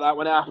worry about that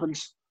when it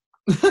happens.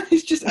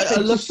 It's just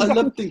I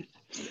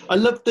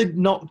love the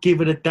not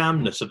giving a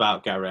damnness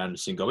about Gary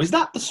Anderson goal. Is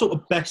that the sort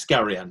of best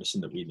Gary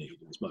Anderson that we need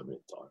at this moment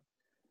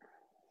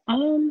in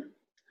time?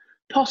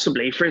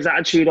 Possibly, for his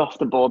attitude off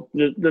the board.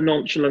 The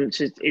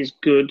nonchalance is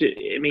good.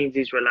 It means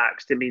he's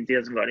relaxed. It means he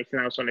hasn't got anything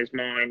else on his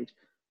mind.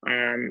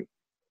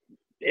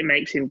 It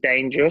makes him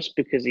dangerous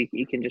because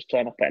he can just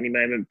turn up at any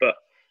moment. But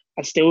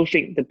I still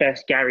think the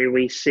best Gary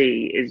we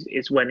see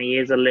is when he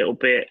is a little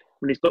bit,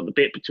 when he's got the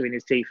bit between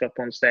his teeth up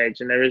on stage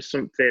and there is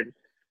something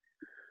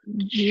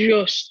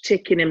just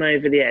ticking him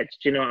over the edge.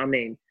 Do you know what I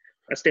mean?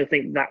 I still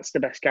think that's the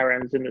best Gary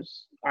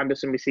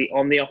Anderson we see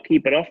on the hockey,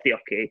 but off the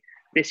hockey,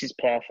 this is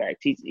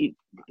perfect.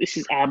 This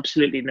is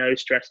absolutely no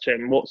stress to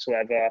him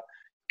whatsoever.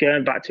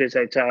 Going back to his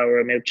hotel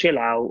room, he'll chill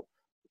out.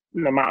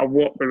 No matter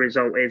what the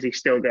result is, he's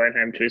still going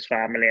home to his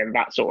family, and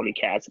that's all he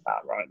cares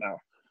about right now.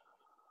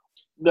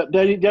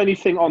 The only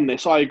thing on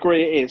this, I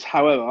agree it is,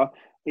 however,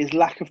 his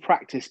lack of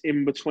practice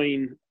in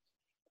between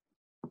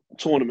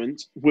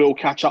tournaments will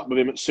catch up with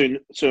him sooner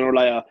or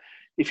later.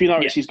 If you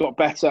notice, he's got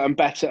better and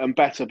better and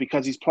better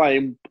because he's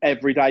playing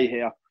every day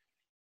here.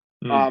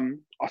 I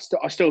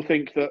still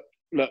think that,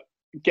 look,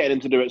 getting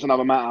him to do it is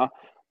another matter,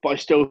 but I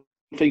still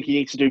think he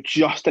needs to do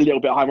just a little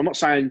bit higher. I'm not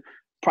saying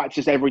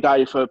practice every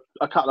day for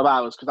a couple of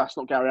hours because that's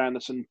not Gary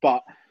Anderson,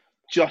 but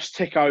just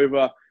tick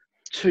over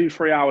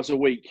 2-3 hours a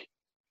week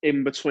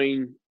in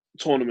between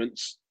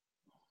tournaments.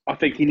 I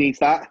think he needs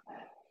that.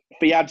 If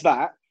he adds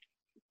that,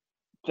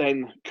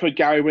 then could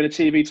Gary win a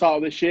TV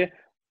title this year?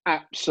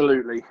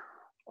 Absolutely.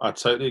 I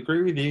totally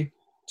agree with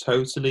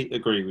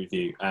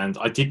you. And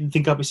I didn't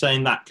think I'd be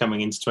saying that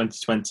coming into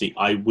 2020.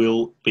 I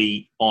will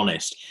be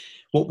honest.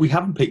 What we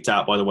haven't picked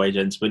out, by the way,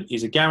 gentlemen,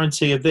 is a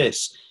guarantee of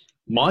this.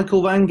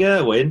 Michael Van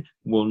Gerwen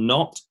will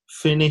not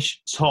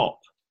finish top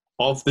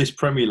of this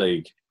Premier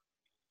League.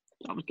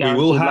 We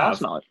will have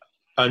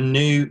a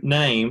new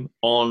name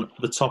on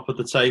the top of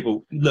the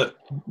table. Look,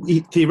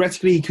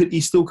 theoretically,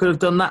 he still could have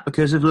done that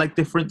because of leg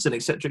difference and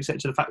etc.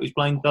 The fact he's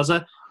playing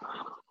buzzer.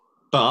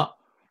 But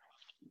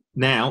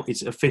now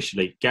it's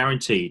officially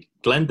guaranteed.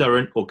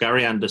 Glendurham or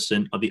Gary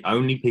Anderson are the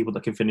only people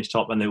that can finish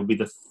top, and they will be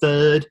the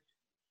third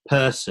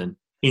person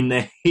in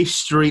the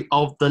history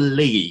of the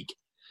league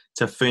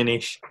to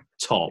finish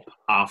top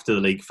after the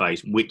league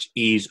phase, which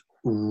is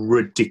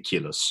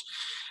ridiculous.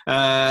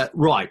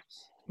 Right,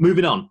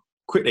 moving on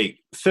quickly.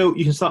 Phil,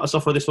 you can start us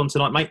off with this one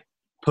tonight, mate.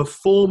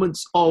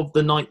 Performance of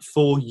the night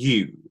for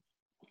you.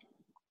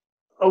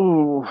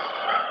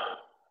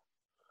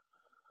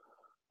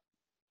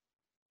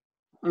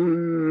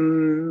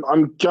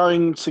 I'm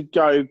going to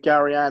go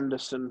Gary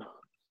Anderson.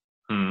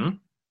 I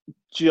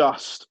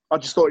just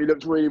thought he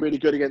looked really, really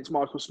good against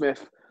Michael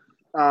Smith.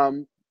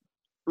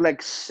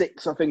 Leg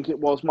 6, I think it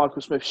was.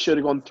 Michael Smith should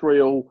have gone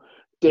 3-3.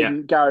 Didn't.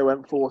 Yeah. Gary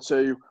went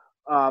 4-2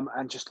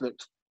 and just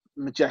looked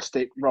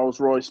majestic. Rolls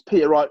Royce.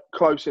 Peter Wright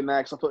close in there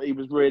because I thought he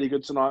was really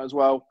good tonight as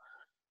well.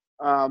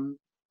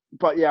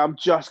 But yeah, I'm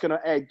just going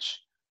to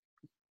edge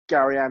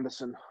Gary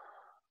Anderson.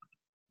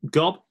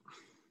 Gob?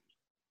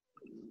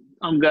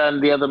 I'm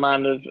going the other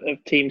man of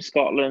Team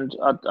Scotland.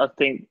 I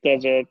think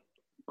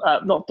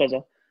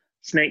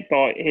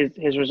Snakebite,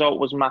 his result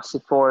was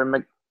massive for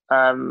him,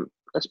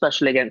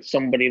 especially against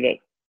somebody that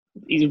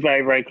he's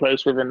very, very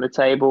close with in the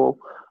table.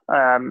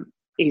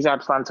 He's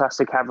had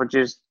fantastic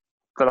averages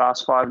the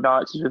last 5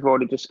 nights, as we've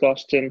already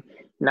discussed, and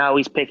now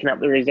he's picking up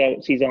the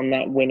results. He's on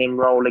that winning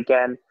roll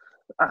again.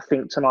 I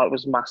think tonight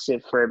was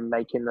massive for him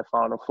making the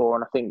Final Four,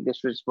 and I think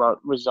this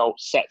result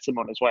sets him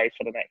on his way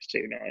for the next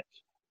 2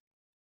 nights.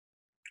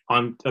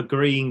 I'm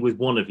agreeing with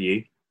one of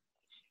you,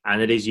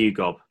 and it is you,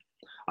 Gob.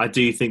 I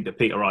do think that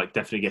Peter Wright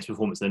definitely gets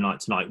performance of the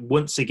night tonight.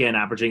 Once again,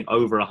 averaging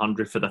over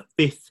 100 for the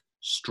 5th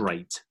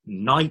straight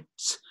night.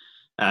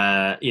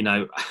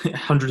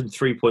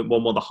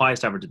 103.11, the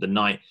highest average of the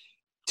night.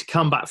 To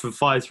come back from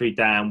 5-3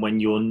 down when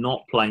you're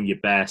not playing your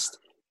best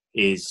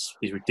is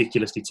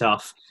ridiculously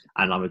tough.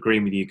 And I'm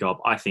agreeing with you, Gob.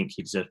 I think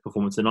he deserves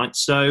performance tonight.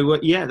 So,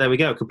 there we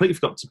go. Completely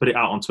forgot to put it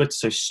out on Twitter.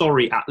 So,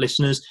 sorry,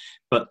 listeners.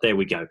 But there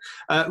we go.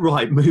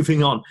 Right,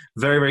 moving on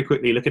very, very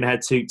quickly. Looking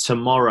ahead to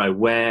tomorrow,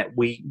 where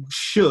we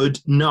should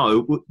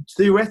know,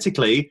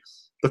 theoretically,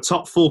 the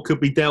top 4 could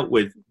be dealt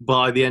with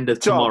by the end of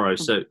tomorrow.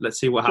 So, let's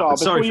see what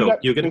happens. Sorry, Phil.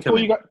 You're going to come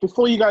in.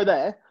 Before you go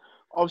there,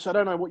 obviously, I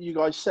don't know what you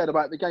guys said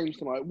about the games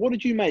tonight. What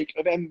did you make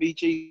of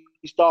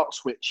MVG's dart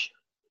switch?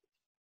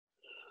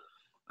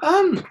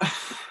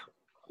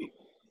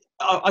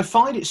 I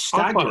find it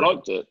staggering. I quite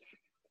liked it.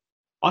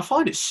 I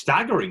find it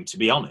staggering, to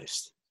be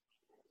honest.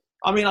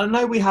 I mean, I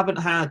know we haven't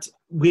had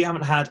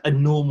a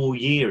normal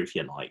year, if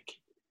you like,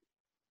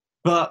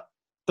 but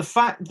the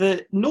fact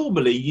that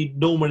you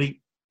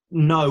normally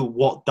know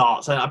what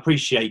darts. And I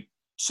appreciate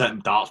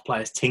certain darts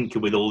players tinker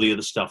with all the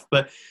other stuff,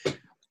 but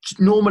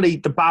normally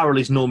the barrel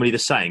is normally the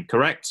same,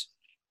 correct?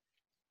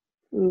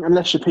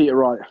 Unless you're Peter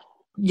Wright.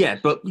 Yeah,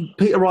 but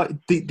Peter Wright,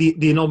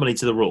 the anomaly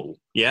to the rule.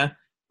 Yeah.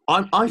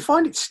 I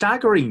find it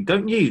staggering,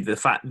 don't you, the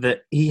fact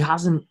that he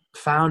hasn't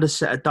found a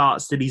set of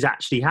darts that he's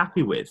actually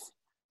happy with?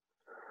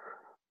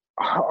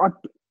 I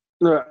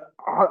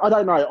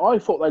don't know. I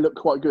thought they looked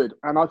quite good,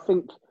 and I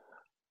think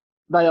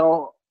they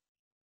are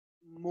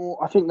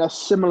more. I think they're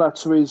similar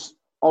to his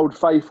old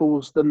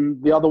faithfuls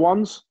than the other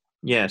ones.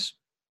 Yes.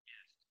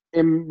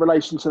 In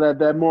relation to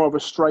they're more of a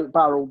straight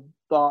barrel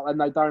dart,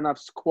 and they don't have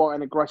quite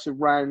an aggressive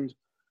round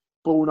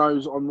ball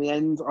nose on the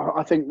end.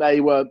 I think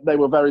they were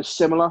very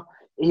similar.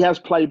 He has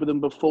played with them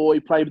before. He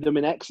played with them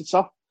in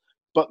Exeter,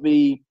 but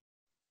the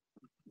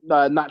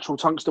natural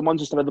tungsten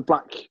ones instead of the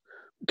black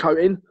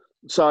coating.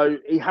 So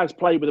he has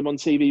played with them on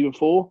TV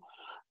before,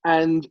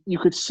 and you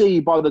could see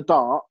by the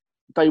dart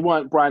they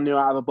weren't brand new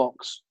out of the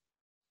box.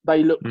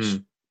 They looked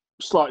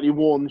slightly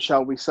worn,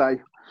 shall we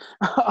say?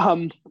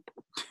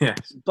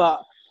 Yes.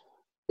 But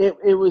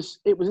it was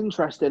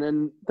interesting,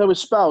 and there were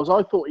spells.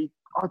 I thought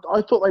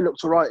they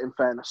looked all right. In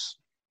fairness,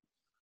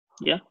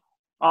 yeah.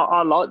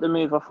 I like the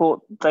move. I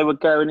thought they were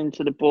going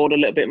into the board a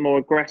little bit more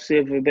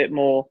aggressive, a bit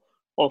more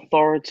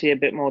authority, a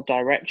bit more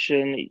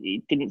direction.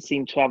 He didn't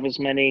seem to have as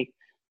many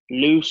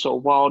loose or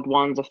wild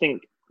ones. I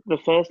think the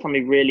first time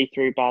he really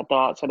threw bad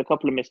darts, had a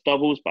couple of missed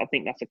doubles, but I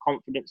think that's a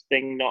confidence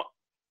thing, not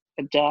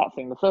a dart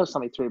thing. The first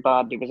time he threw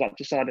badly was at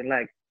deciding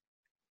leg,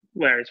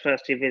 where his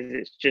first 2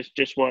 visits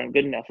just weren't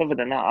good enough. Other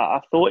than that,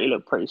 I thought he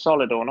looked pretty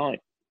solid all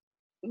night.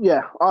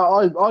 Yeah,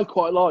 I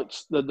quite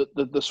liked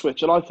the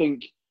switch, and I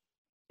think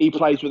he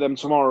plays with them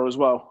tomorrow as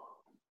well.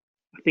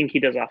 I think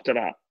he does after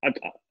that.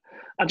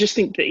 I just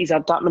think that he's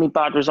had that many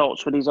bad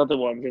results with these other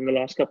ones in the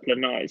last couple of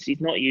nights. He's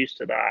not used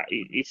to that.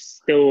 He's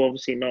still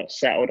obviously not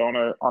settled on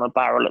a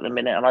barrel at the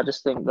minute. And I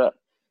just think that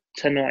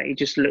tonight he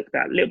just looked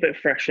that little bit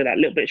fresher, that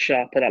little bit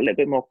sharper, that little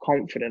bit more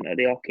confident at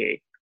the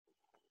hockey,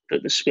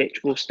 that the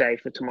switch will stay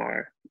for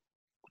tomorrow.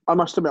 I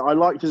must admit, I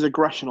liked his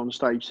aggression on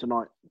stage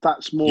tonight.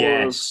 That's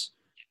more of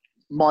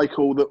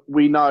Michael that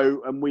we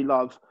know and we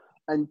love,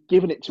 and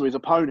giving it to his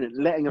opponent,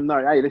 letting him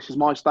know, hey, this is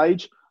my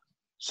stage.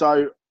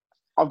 So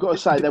I've got to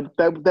say,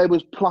 there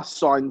was plus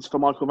signs for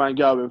Michael Van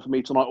Gerwen for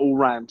me tonight all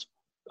round.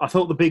 I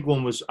thought the big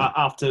one was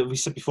after we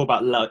said before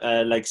about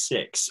leg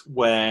 6,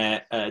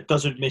 where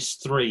Duzzard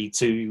missed 3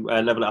 to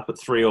level it up at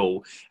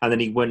 3-3, and then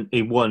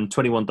he won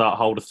 21 dart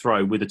holder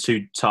throw with a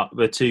two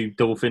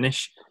double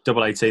finish,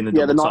 double 18 and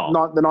double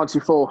top. The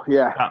 94,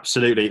 yeah,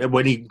 absolutely. And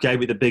when he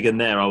gave it the big one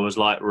there, I was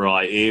like,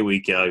 right, here we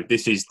go.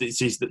 This is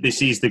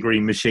the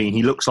green machine.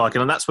 He looks like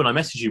it, and that's when I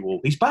messaged you all.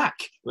 He's back.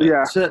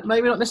 Yeah, so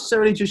maybe not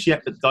necessarily just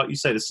yet, but like you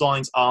say, the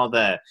signs are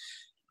there,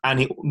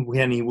 and he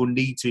will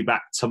need to be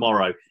back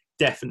tomorrow.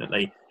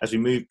 Definitely, as we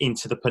move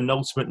into the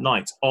penultimate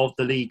night of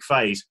the league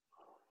phase.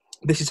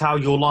 This is how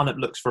your lineup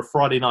looks for a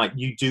Friday night.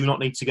 You do not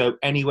need to go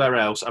anywhere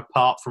else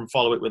apart from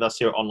follow it with us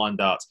here at Online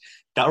Darts.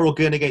 Darrell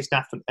Gurney against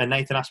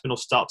Nathan Aspinall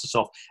starts us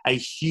off. A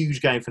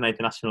huge game for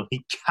Nathan Aspinall.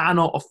 He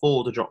cannot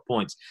afford to drop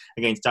points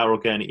against Darrell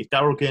Gurney. If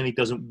Darrell Gurney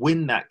doesn't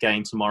win that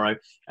game tomorrow,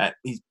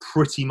 he's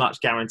pretty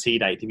much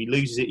guaranteed 8. If he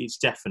loses it, it's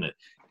definite.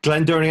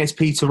 Glenn Durham against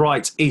Peter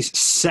Wright is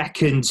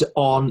second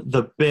on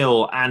the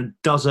bill, and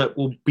Duzzard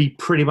will be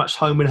pretty much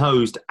home and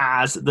hosed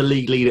as the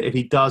league leader if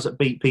he does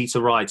beat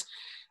Peter Wright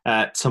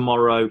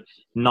tomorrow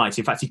night.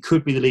 In fact, he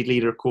could be the league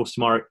leader, of course,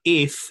 tomorrow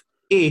if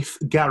if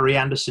Gary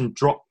Anderson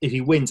if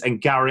he wins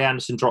and Gary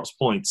Anderson drops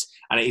points,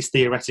 and it is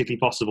theoretically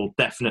possible,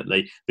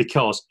 definitely,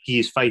 because he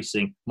is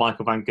facing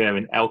Michael van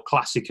Gerwen, El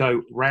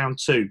Clasico round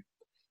 2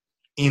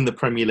 in the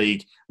Premier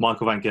League.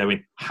 Michael van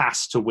Gerwen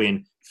has to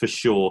win for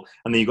sure.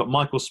 And then you've got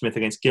Michael Smith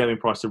against Gerwyn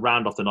Price to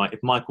round off the night. If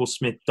Michael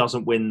Smith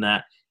doesn't win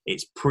that,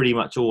 it's pretty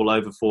much all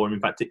over for him. In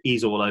fact, it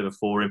is all over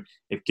for him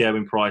if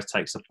Gerwyn Price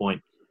takes a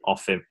point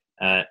off him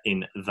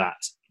in that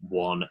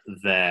one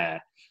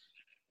there.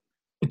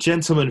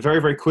 Gentlemen,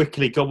 very, very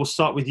quickly, God, we'll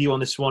start with you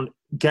on this one.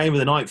 Game of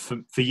the night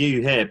for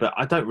you here, but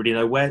I don't really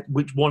know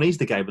which one is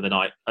the game of the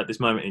night at this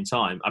moment in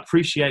time. I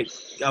appreciate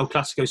El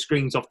Clasico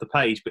screens off the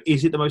page, but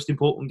is it the most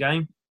important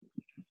game?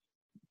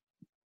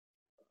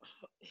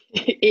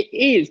 It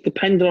is,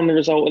 depending on the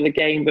result of the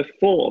game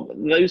before.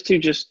 Those two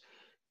just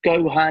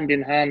go hand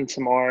in hand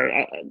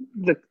tomorrow.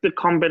 The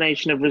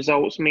combination of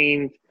results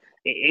mean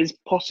it is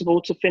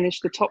possible to finish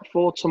the top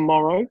 4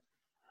 tomorrow,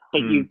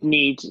 but you'd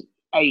need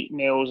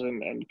 8-0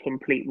 and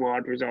complete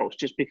wide results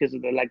just because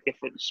of the leg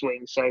difference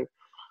swing. So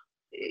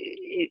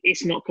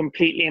it's not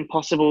completely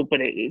impossible,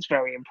 but it's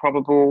very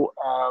improbable.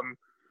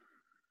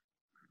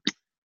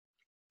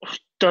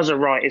 Does it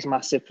right is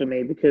massive for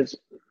me because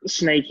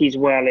Snakey's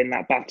well in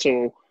that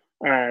battle,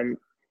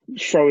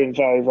 throwing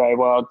very, very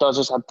well. Does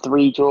has had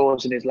 3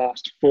 draws in his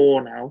last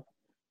 4 now.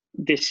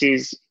 This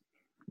is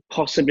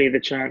possibly the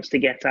chance to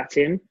get at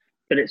him,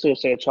 but it's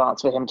also a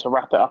chance for him to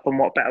wrap it up. And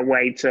what better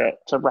way to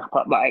wrap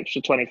up that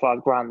extra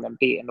 25 grand than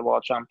beating the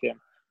world champion?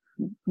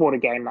 What a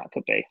game that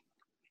could be.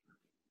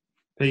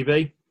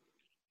 PB?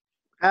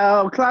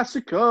 El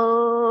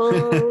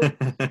Clasico!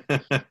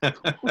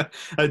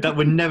 That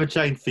would never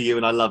change for you,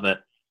 and I love it.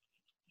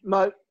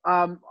 No,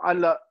 I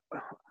look.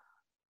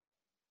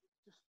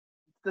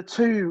 The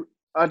two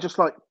are just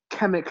like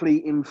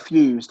chemically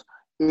infused.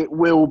 It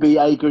will be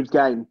a good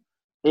game.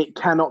 It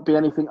cannot be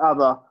anything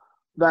other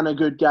than a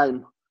good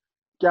game.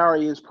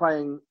 Gary is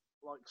playing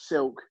like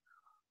silk.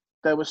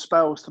 There were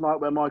spells tonight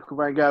where Michael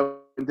van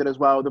Gerwen did as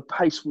well. The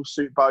pace will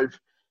suit both.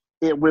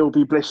 It will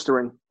be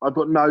blistering. I've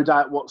got no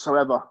doubt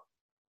whatsoever.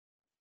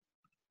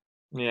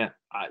 Yeah,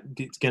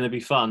 it's going to be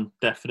fun,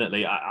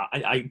 definitely.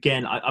 I'm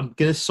going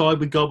to side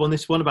with Gob on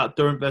this one about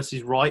Durrant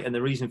versus Wright, and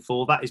the reason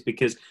for that is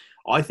because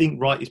I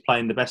think Wright is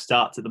playing the best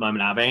starts at the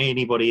moment out of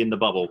anybody in the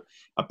bubble.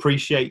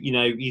 Appreciate,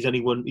 he's only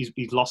won 2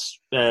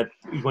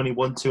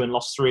 and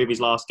lost 3 of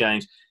his last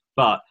games,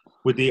 but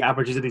with the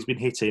averages that he's been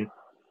hitting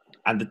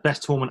and the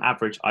best tournament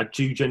average, I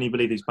do genuinely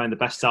believe he's playing the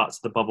best starts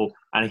of the bubble,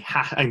 and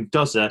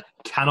Dozer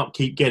cannot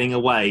keep getting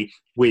away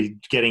with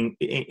getting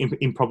in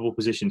improbable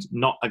positions,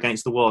 not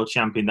against the world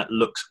champion that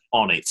looks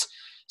on it.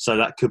 So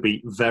that could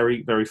be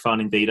very, very fun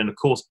indeed. And of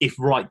course, if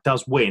Wright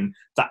does win,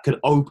 that could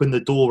open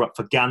the door up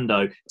for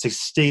Gando to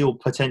steal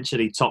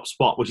potentially top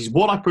spot, which is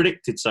what I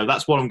predicted. So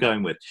that's what I'm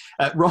going with.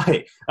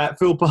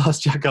 Phil Bars,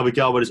 Jack Garwood,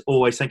 as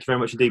always, thank you very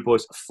much indeed,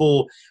 boys,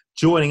 for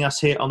joining us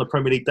here on the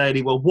Premier League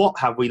Daily. Well, what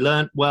have we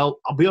learned? Well,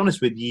 I'll be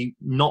honest with you,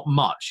 not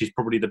much is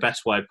probably the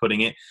best way of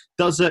putting it.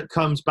 Dozer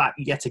comes back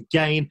yet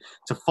again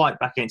to fight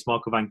back against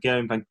Michael van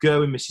Gerwen. Van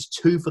Gerwen misses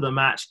 2 for the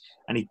match,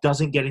 and he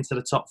doesn't get into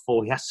the top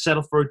 4. He has to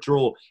settle for a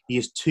draw. He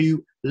is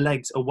 2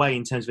 legs away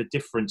in terms of a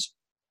difference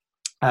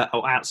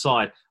or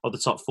outside of the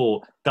top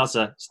 4.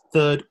 Dozer,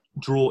 3rd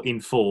draw in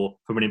 4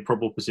 from an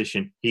improbable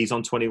position. He's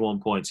on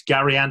 21 points.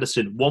 Gary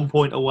Anderson, 1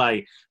 point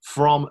away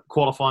from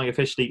qualifying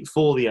officially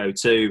for the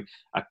O2.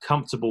 A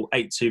comfortable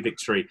 8-2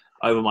 victory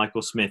over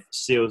Michael Smith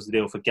seals the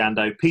deal for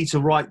Gando. Peter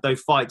Wright, though,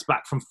 fights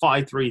back from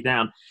 5-3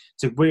 down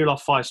to reel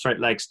off 5 straight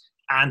legs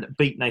and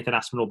beat Nathan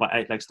Aspinall by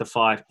 8 legs to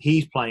 5.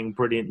 He's playing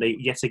brilliantly.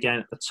 Yet again,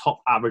 at the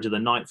top average of the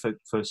night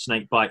for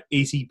Snakebite.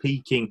 Is he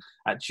peaking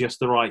at just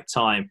the right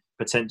time,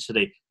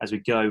 potentially, as we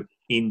go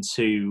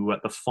into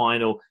the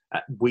final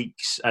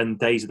weeks and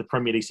days of the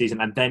Premier League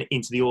season and then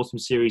into the autumn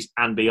series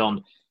and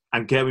beyond?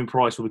 And Gerwyn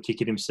Price will be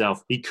kicking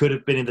himself. He could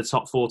have been in the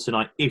top 4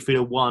 tonight if he'd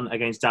have won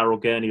against Daryl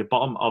Gurney, the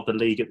bottom of the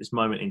league at this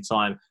moment in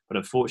time. But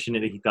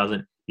unfortunately, he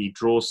doesn't. He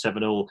draws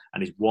 7-all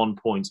and is 1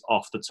 point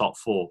off the top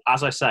 4.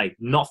 As I say,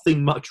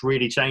 nothing much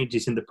really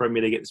changes in the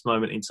Premier League at this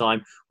moment in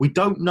time. We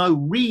don't know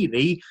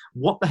really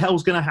what the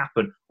hell's going to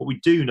happen. What we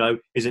do know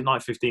is that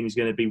night 15 is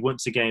going to be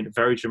once again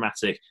very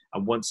dramatic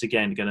and once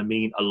again going to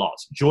mean a lot.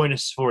 Join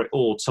us for it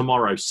all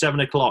tomorrow, 7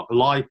 o'clock,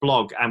 live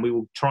blog, and we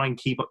will try and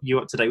keep you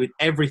up to date with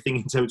everything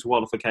in terms of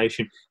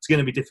qualification. It's going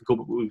to be difficult,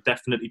 but we'll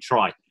definitely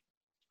try.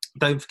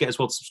 Don't forget as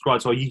well to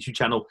subscribe to our YouTube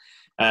channel,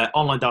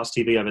 Online Darts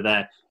TV over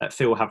there.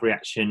 Phil will have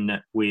reaction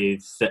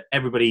with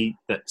everybody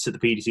that's at the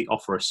PDC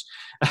offer us.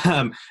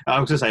 I was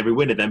going to say every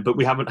winner then, but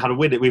we haven't had a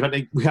winner. We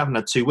haven't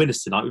had 2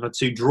 winners tonight. We've had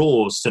 2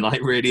 draws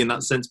tonight, really, in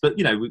that sense. But,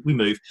 we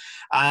move.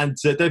 And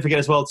don't forget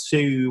as well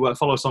to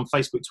follow us on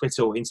Facebook,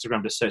 Twitter, or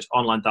Instagram. Just search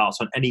Online Darts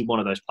on any one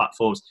of those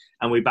platforms.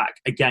 And we're back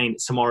again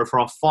tomorrow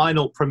for our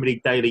final Premier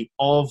League Daily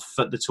of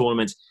the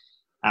tournament,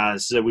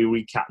 as we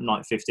recap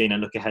night 15 and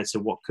look ahead to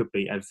what could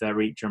be a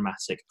very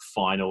dramatic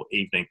final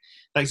evening.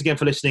 Thanks again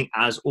for listening.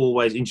 As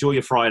always, enjoy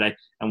your Friday,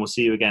 and we'll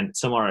see you again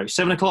tomorrow,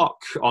 7 o'clock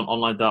on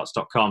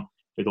onlinedarts.com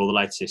with all the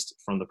latest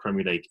from the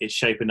Premier League. It's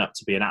shaping up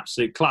to be an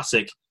absolute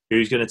classic,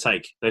 who's going to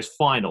take those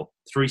final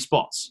 3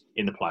 spots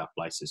in the playoff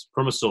places.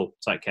 From us all,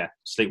 take care.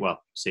 Sleep well.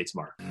 See you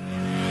tomorrow.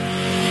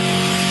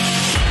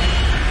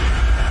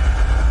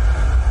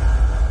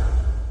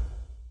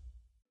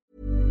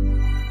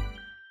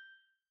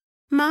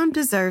 Mom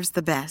deserves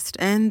the best,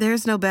 and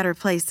there's no better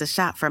place to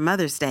shop for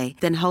Mother's Day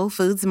than Whole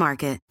Foods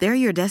Market. They're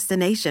your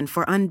destination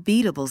for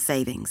unbeatable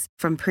savings,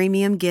 from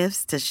premium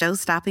gifts to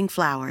show-stopping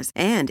flowers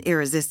and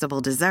irresistible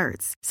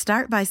desserts.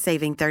 Start by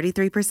saving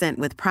 33%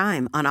 with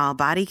Prime on all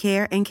body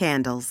care and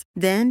candles.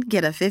 Then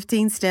get a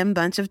 15-stem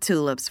bunch of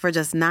tulips for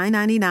just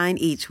 $9.99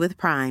 each with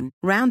Prime.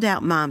 Round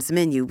out Mom's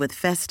menu with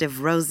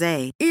festive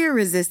rosé,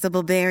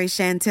 irresistible berry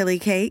chantilly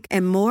cake,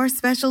 and more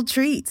special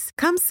treats.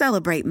 Come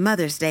celebrate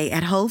Mother's Day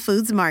at Whole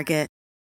Foods Market.